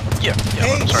 Yeah,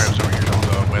 I'm sorry, I was over here on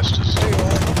the west.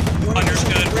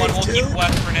 Understood. One will keep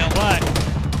west for now. What?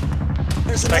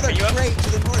 There's another crate to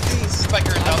the northeast.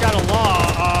 Spiker is I've out. got a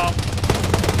law.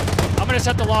 I'm gonna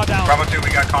set the law down. Bravo 2,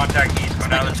 we got contact east. Go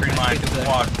down the tree line.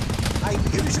 Squad. I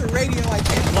use your radio. I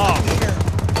can't Law. fucking hear.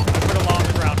 I put a law on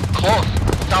the ground. Close.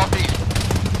 Southeast.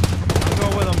 I'm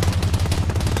going with him.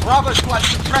 Bravo squad,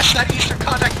 suppress that eastern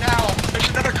contact now. There's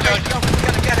another crate coming. We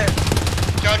gotta get it.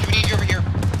 Judge, we need you over here.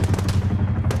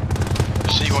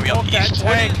 See what we on the east.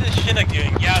 What is this Chinook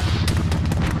doing? Yes.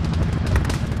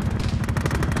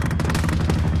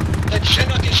 The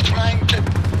Chinook is trying to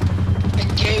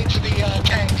engage the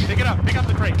tank. Pick it up. Pick up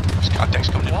the crate. This contact's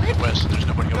coming in from the west. There's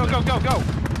nobody over there. Go.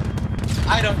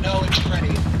 I don't know. It's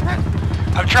Freddy.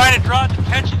 I'm trying to draw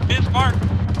attention, Bismarck.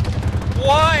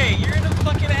 Why? You're in a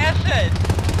fucking asset.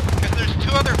 Because there's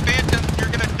 2 other phantoms. You're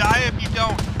gonna die if you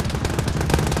don't.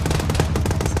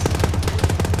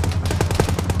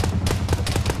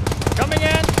 Coming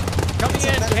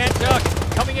in, can't duck.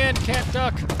 Coming in, can't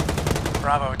duck.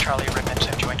 Bravo, Charlie, Ribbons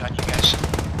have joined on you guys.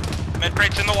 Med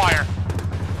crate's in the wire.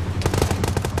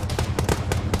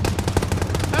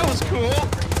 That was cool.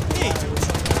 Hey,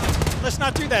 let's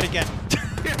not do that again.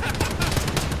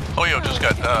 Hoyo just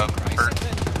got hurt.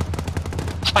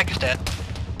 Spike is dead.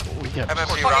 We got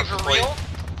MFC rounds complete.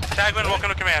 Tagman, welcome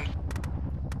to command.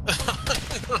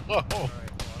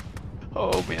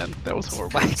 Oh man, that was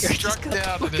horrible. Struck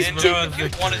down.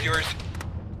 One is yours.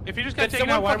 If you just got taken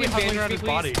out, why are we hovering around his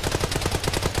body?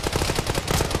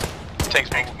 Tank's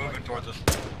moving towards us.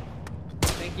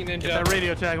 Thank you, Ninja. Get that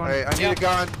radio tag one. Hey, I need a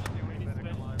gun.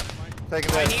 Take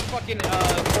it I away. need fucking 4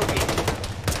 feet.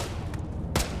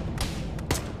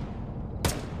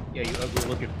 Yeah, you ugly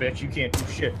looking bitch. You can't do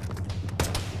shit.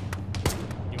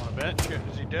 You want to bet? Shit,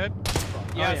 is he dead?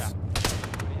 Yes. Oh,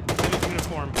 yeah. Get his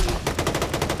uniform.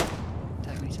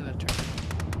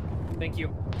 Thank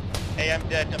you. Hey, I'm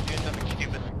dead. I'm doing something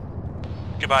stupid.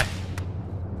 Goodbye.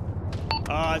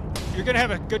 You're gonna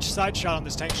have a good side shot on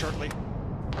this tank shortly.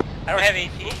 I don't have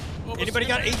AT. Anybody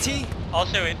got AT?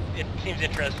 Also, it seems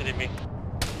interested in me.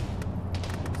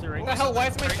 What the hell? Why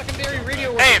is my secondary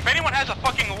radio working? Hey, if anyone has a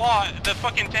fucking law, the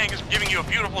fucking tank is giving you a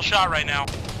beautiful shot right now.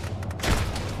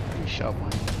 You shot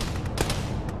one.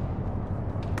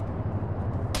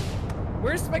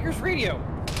 Where's Spiker's radio?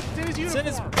 It's in his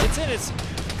uniform. It's in his.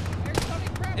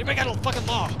 Anybody got a fucking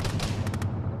law?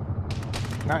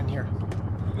 Not in here.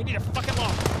 We need a fucking law.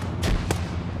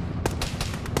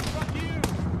 Fuck you.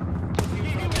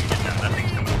 Yeah, that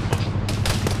thing's coming close.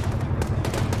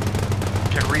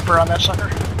 Get a Reaper on that sucker? I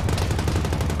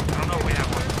don't know, we have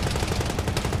one.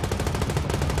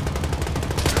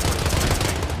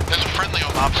 There's a friendly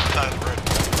on the opposite side of the road.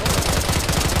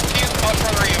 See you, how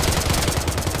far are you?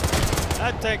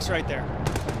 That tank's right there.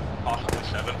 Possibly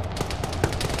 7.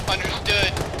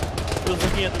 Understood.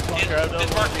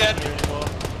 Is Mark dead?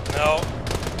 No.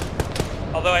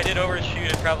 Although I did overshoot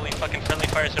and probably fucking friendly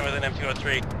fire some with an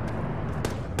M203.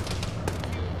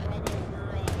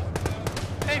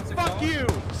 Hey, fuck you!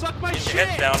 Suck my Get shit! your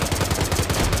heads down.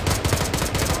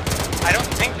 I don't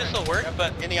think this will work,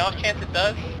 but In the off chance it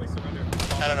does?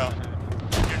 I don't know.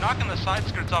 You're knocking the side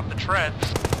skirts off the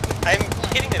treads. I'm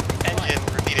hitting the engine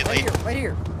repeatedly. Right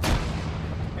here.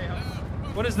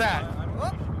 What is that?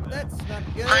 Oh, that's not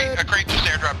good. A crate just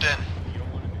airdropped in.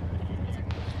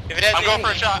 if it has I'm going any-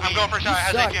 for a shot. I'm going for a shot.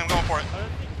 It has AK. I'm going for it.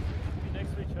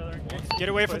 Get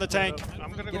away from the tank.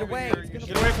 I'm gonna Get go away. over here.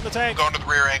 Get away from the tank. I'm going to the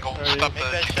rear angle. Stop Make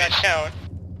the that GPS. shot count.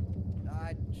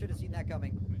 I should have seen that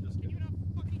coming.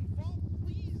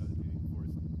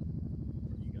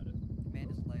 Man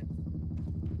is laying.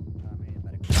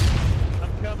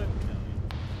 I'm coming.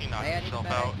 He knocked I need himself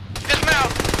medic. out.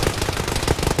 Dismount!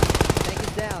 Tank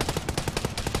is down.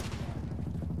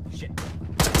 Shit.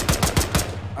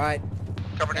 Alright.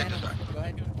 Covered in Phantom, design. go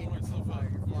ahead and get yourself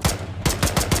fire.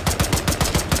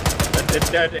 It's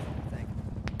dead.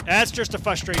 That's just a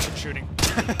frustration shooting.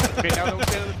 Okay, now don't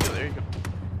stand on the field. There you go.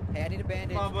 Hey, I need a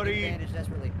bandage. Come on, buddy. I need a bandage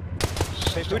desperately.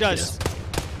 Who does?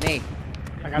 Me.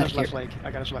 I got his left leg.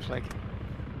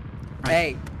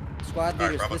 Hey, squad Alright,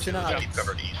 leaders, Bravo listen 2, up. keep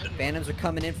covered east. Phantoms are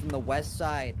coming in from the west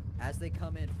side. As they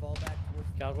come in, fall back towards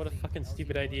the God, what a fucking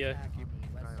stupid idea.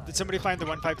 Did somebody find the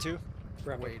 152?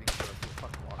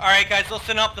 Alright guys,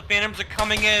 listen up. The Phantoms are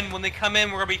coming in. When they come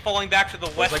in, we're gonna be falling back to the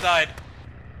west side.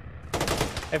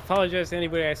 I apologize to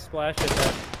anybody I splashed at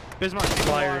that. Bismarck, take the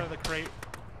flyer. out of the crate.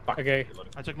 Okay.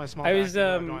 I took my small I was,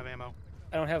 back, I don't have ammo.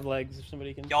 I don't have legs if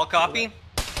somebody can. Y'all copy?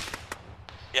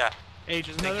 Yeah. Age,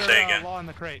 there's another Say again. law in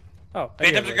the crate. Oh,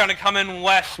 Phantoms are gonna come in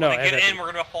west. No, When I they get have in,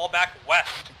 we're gonna fall back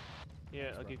west.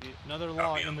 Yeah, I'll give you another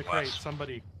law in the crate.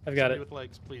 Somebody. I've got somebody it. with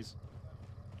legs, please.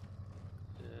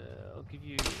 I'll give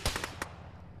you.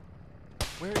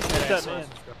 Where is that man?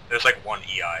 There's like one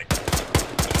EI. I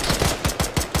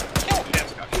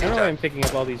don't know why I'm picking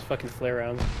up all these fucking flare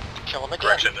rounds. Kill him again.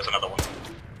 Correction, there's another one.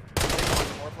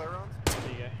 More flare rounds?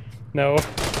 No.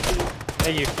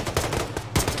 Thank you.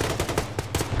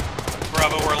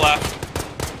 Bravo, we're left.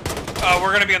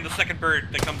 We're gonna be on the second bird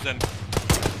that comes in.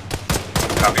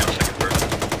 Copy on the second bird.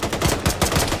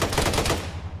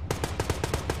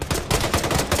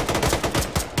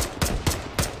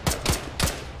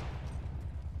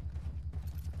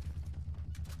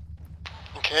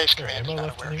 Okay, command is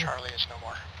not aware Charlie is no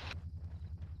more.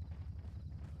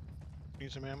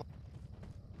 Need some ammo.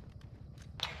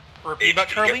 Repeat about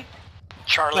Charlie?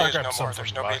 Charlie is no more.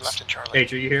 There's nobody left in Charlie.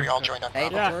 H, are you here? We all joined on Hey,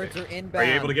 the Bravo. birds are inbound. Are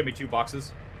you able to get me 2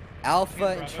 boxes?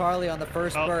 Alpha and Charlie on the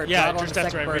first bird. yeah, Bravo on the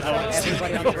that's second right. bird. I want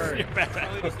everybody on the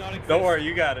bird. Don't worry,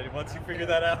 you got it. Once you figure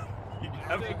that out, you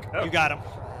have to go. You got him.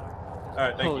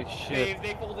 Alright, thank Holy you. shit.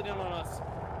 They folded in on us.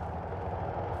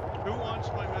 Who wants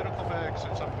my medical bag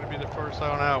since I'm going to be the first one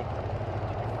out?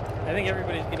 I think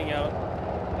everybody's getting out.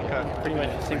 Okay. Pretty much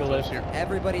a single lift. here.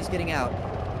 Everybody's getting out.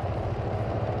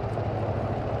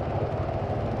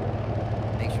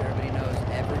 Make sure everybody knows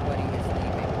everybody is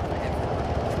leaving.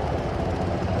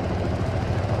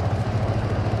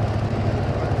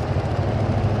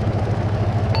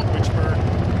 Which bird?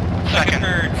 Second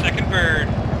bird, second bird.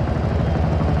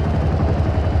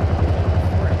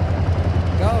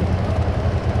 Go.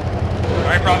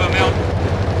 Alright, Bravo mount.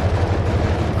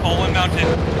 Colon mounted.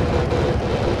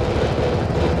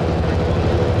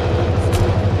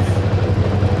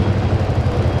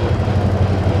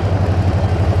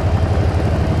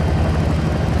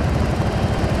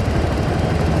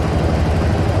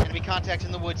 Enemy contact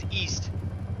in the woods east.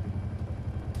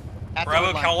 At the Bravo,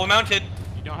 wood line. colon mounted.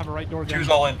 You don't have a right door gun. Two's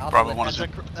all in. Alpha Bravo lift. 1 is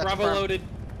in. That's Bravo confirmed. loaded.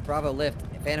 Bravo lift.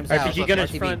 Phantom's RPG house.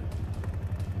 gunners RTB. front.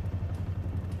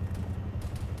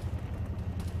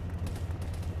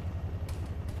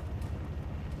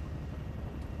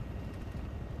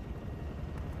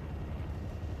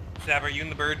 Sav, are you in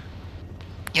the bird?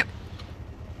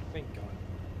 Thank God.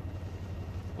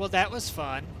 Well, that was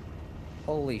fun.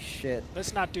 Holy shit.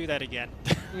 Let's not do that again.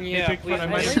 Yeah, big please, fun, I'd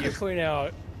I like miss to point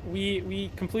out,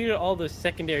 we completed all the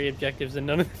secondary objectives and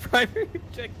none of the primary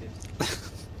objectives.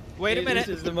 Wait a minute.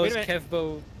 This is the wait most a minute.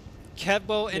 Kevbo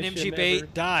Kevbo and mission MG Bait ever.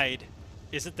 died.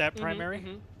 Isn't that primary?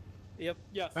 Yep.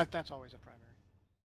 Yes. That's always a primary.